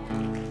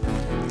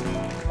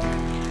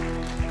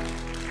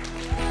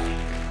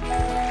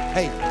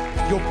 Hey,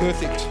 you're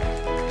perfect.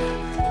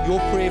 Your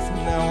prayer from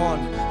now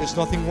on, there's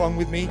nothing wrong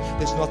with me,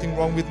 there's nothing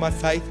wrong with my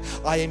faith.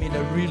 I am in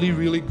a really,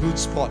 really good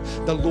spot.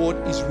 The Lord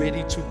is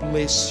ready to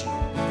bless you.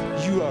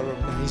 You are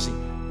amazing.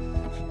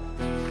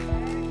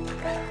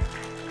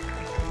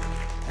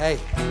 Hey.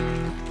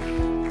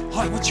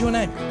 Hi, what's your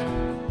name?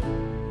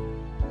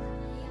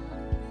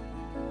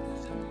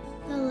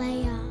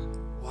 Leah.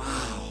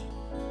 Wow.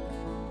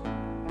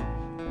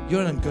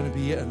 You're going to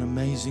be an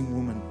amazing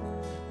woman.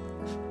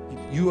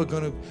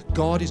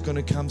 God is going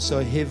to come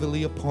so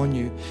heavily upon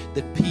you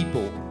that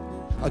people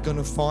are going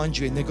to find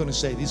you and they're going to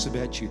say this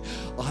about you.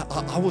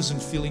 I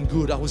wasn't feeling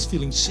good. I was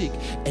feeling sick.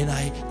 And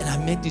I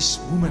met this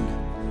woman.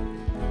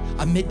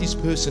 I met this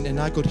person and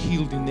I got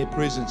healed in their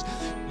presence.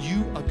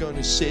 You are going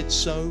to set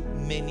so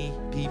many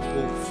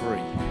people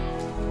free.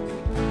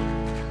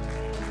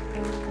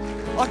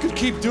 I could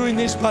keep doing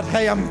this, but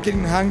hey, I'm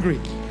getting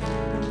hungry.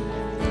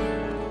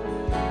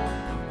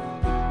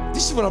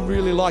 This is what I'm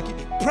really like.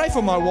 Pray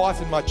for my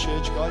wife and my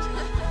church, guys.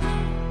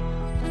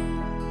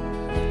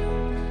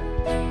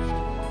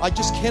 I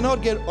just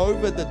cannot get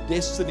over the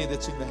destiny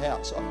that's in the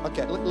house.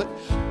 Okay,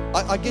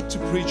 I get to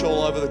preach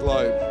all over the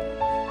globe.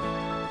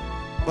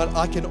 But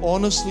I can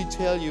honestly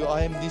tell you,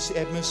 I am this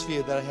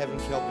atmosphere that I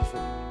haven't felt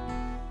before.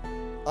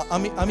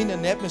 I'm in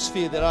an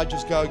atmosphere that I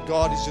just go,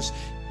 God is just...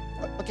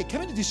 Okay,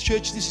 coming to this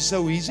church, this is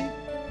so easy,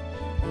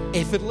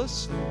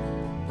 effortless,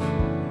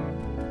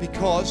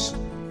 because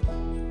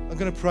I'm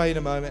going to pray in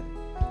a moment.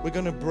 We're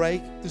going to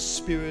break the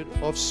spirit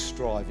of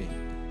striving.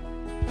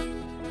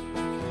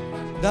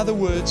 In other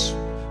words,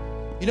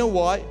 you know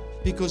why?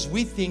 Because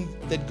we think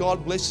that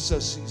God blesses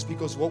us is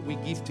because what we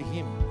give to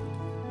Him.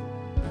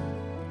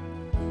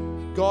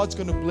 God's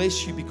going to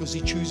bless you because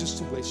He chooses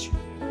to bless you.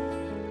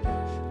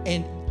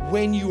 And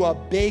when you are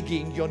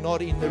begging, you're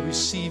not in the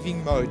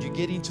receiving mode. You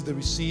get into the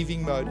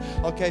receiving mode.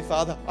 Okay,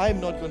 Father, I am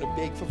not going to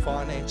beg for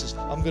finances.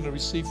 I'm going to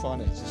receive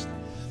finances.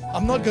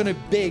 I'm not going to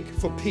beg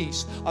for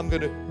peace. I'm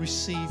going to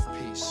receive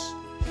peace.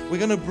 We're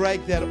going to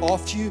break that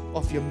off you,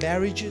 off your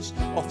marriages,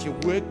 off your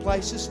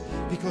workplaces,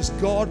 because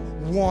God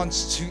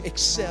wants to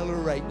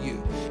accelerate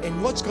you.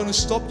 And what's going to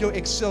stop your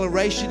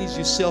acceleration is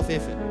your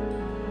self-effort.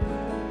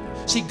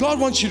 See, God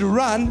wants you to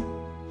run.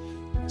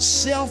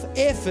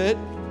 Self-effort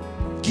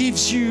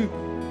gives you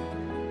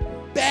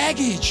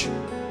baggage.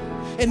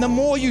 And the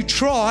more you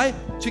try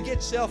to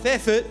get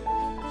self-effort,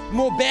 the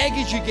more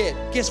baggage you get.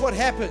 Guess what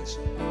happens?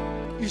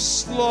 You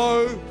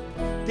slow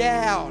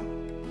down.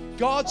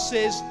 God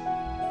says,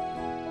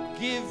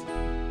 give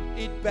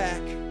it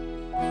back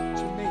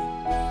to me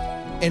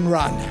and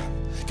run.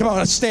 Come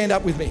on, stand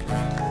up with me.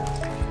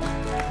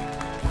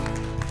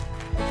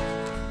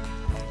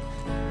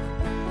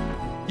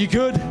 You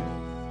good?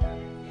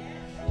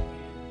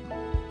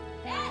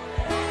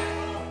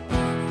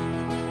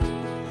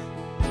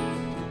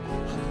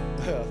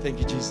 Oh, thank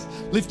you, Jesus.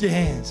 Lift your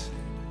hands.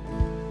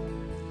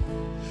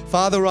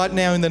 Father, right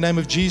now in the name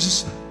of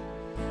Jesus,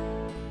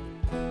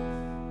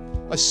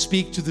 I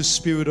speak to the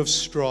spirit of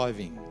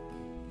striving.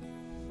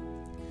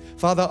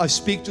 Father, I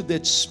speak to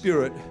that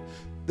spirit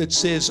that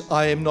says,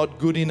 I am not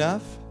good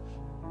enough.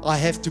 I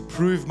have to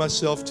prove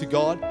myself to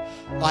God.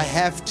 I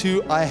have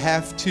to. I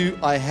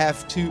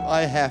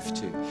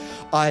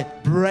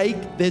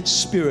break that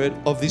spirit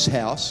of this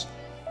house.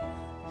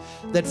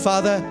 That,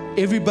 Father,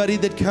 everybody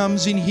that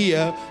comes in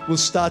here will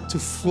start to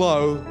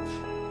flow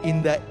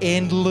in the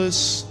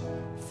endless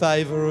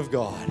favor of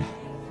God.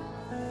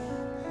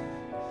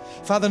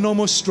 Father, no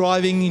more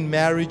striving in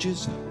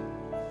marriages.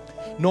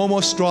 No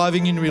more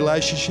striving in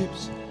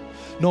relationships.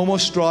 No more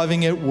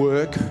striving at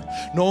work.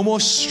 No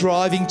more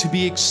striving to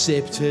be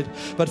accepted.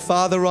 But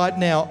Father, right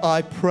now,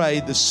 I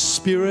pray the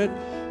spirit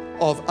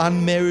of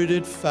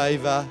unmerited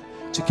favor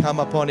to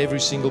come upon every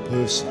single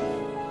person.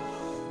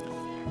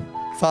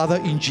 Father,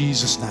 in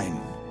Jesus'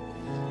 name.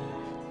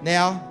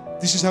 Now,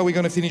 this is how we're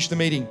going to finish the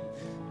meeting.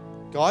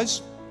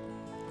 Guys,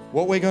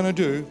 what we're going to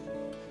do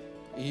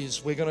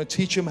is we're going to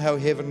teach them how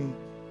heaven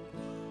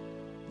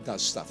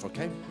does stuff,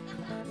 okay?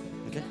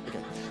 Okay.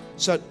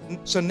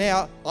 So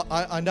now,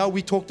 I know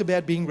we talked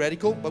about being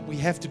radical, but we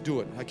have to do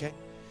it, okay?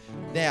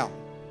 Now,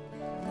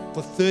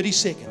 for 30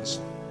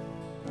 seconds,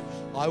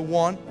 I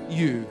want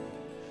you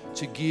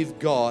to give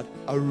God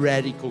a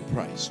radical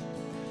praise.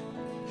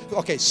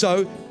 Okay,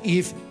 so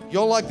if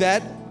you're like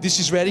that, this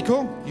is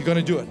radical, you're going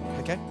to do it,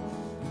 okay?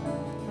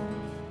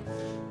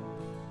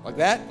 Like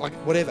that, like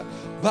whatever.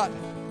 But,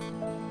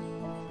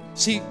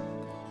 see,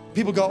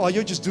 people go, oh,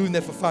 you're just doing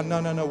that for fun.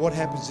 No. What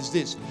happens is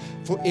this.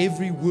 For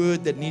every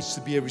word that needs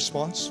to be a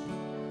response,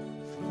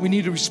 we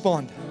need to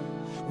respond.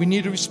 We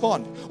need to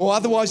respond. Or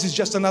otherwise it's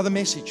just another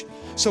message.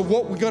 So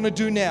what we're going to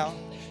do now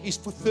is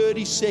for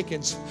 30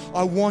 seconds,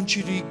 I want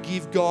you to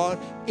give God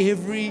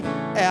every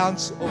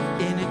ounce of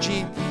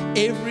energy,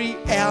 every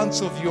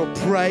ounce of your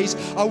praise.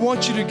 I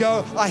want you to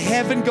go, I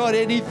haven't got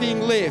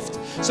anything left.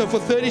 So for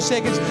 30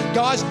 seconds,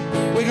 guys,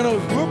 we're going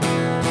to,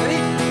 ready?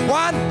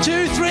 1,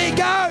 2, 3,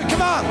 go.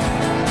 Come on.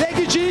 Thank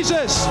you,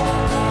 Jesus.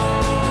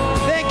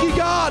 Thank you,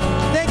 God.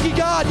 Thank you,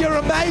 God. You're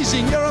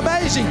amazing. You're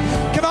amazing.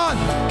 Come on.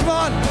 Come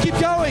on. Keep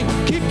going.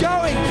 Keep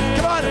going.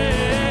 Come on.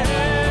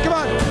 Come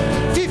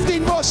on.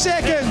 15 more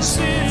seconds.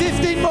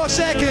 15 more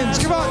seconds.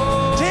 Come on.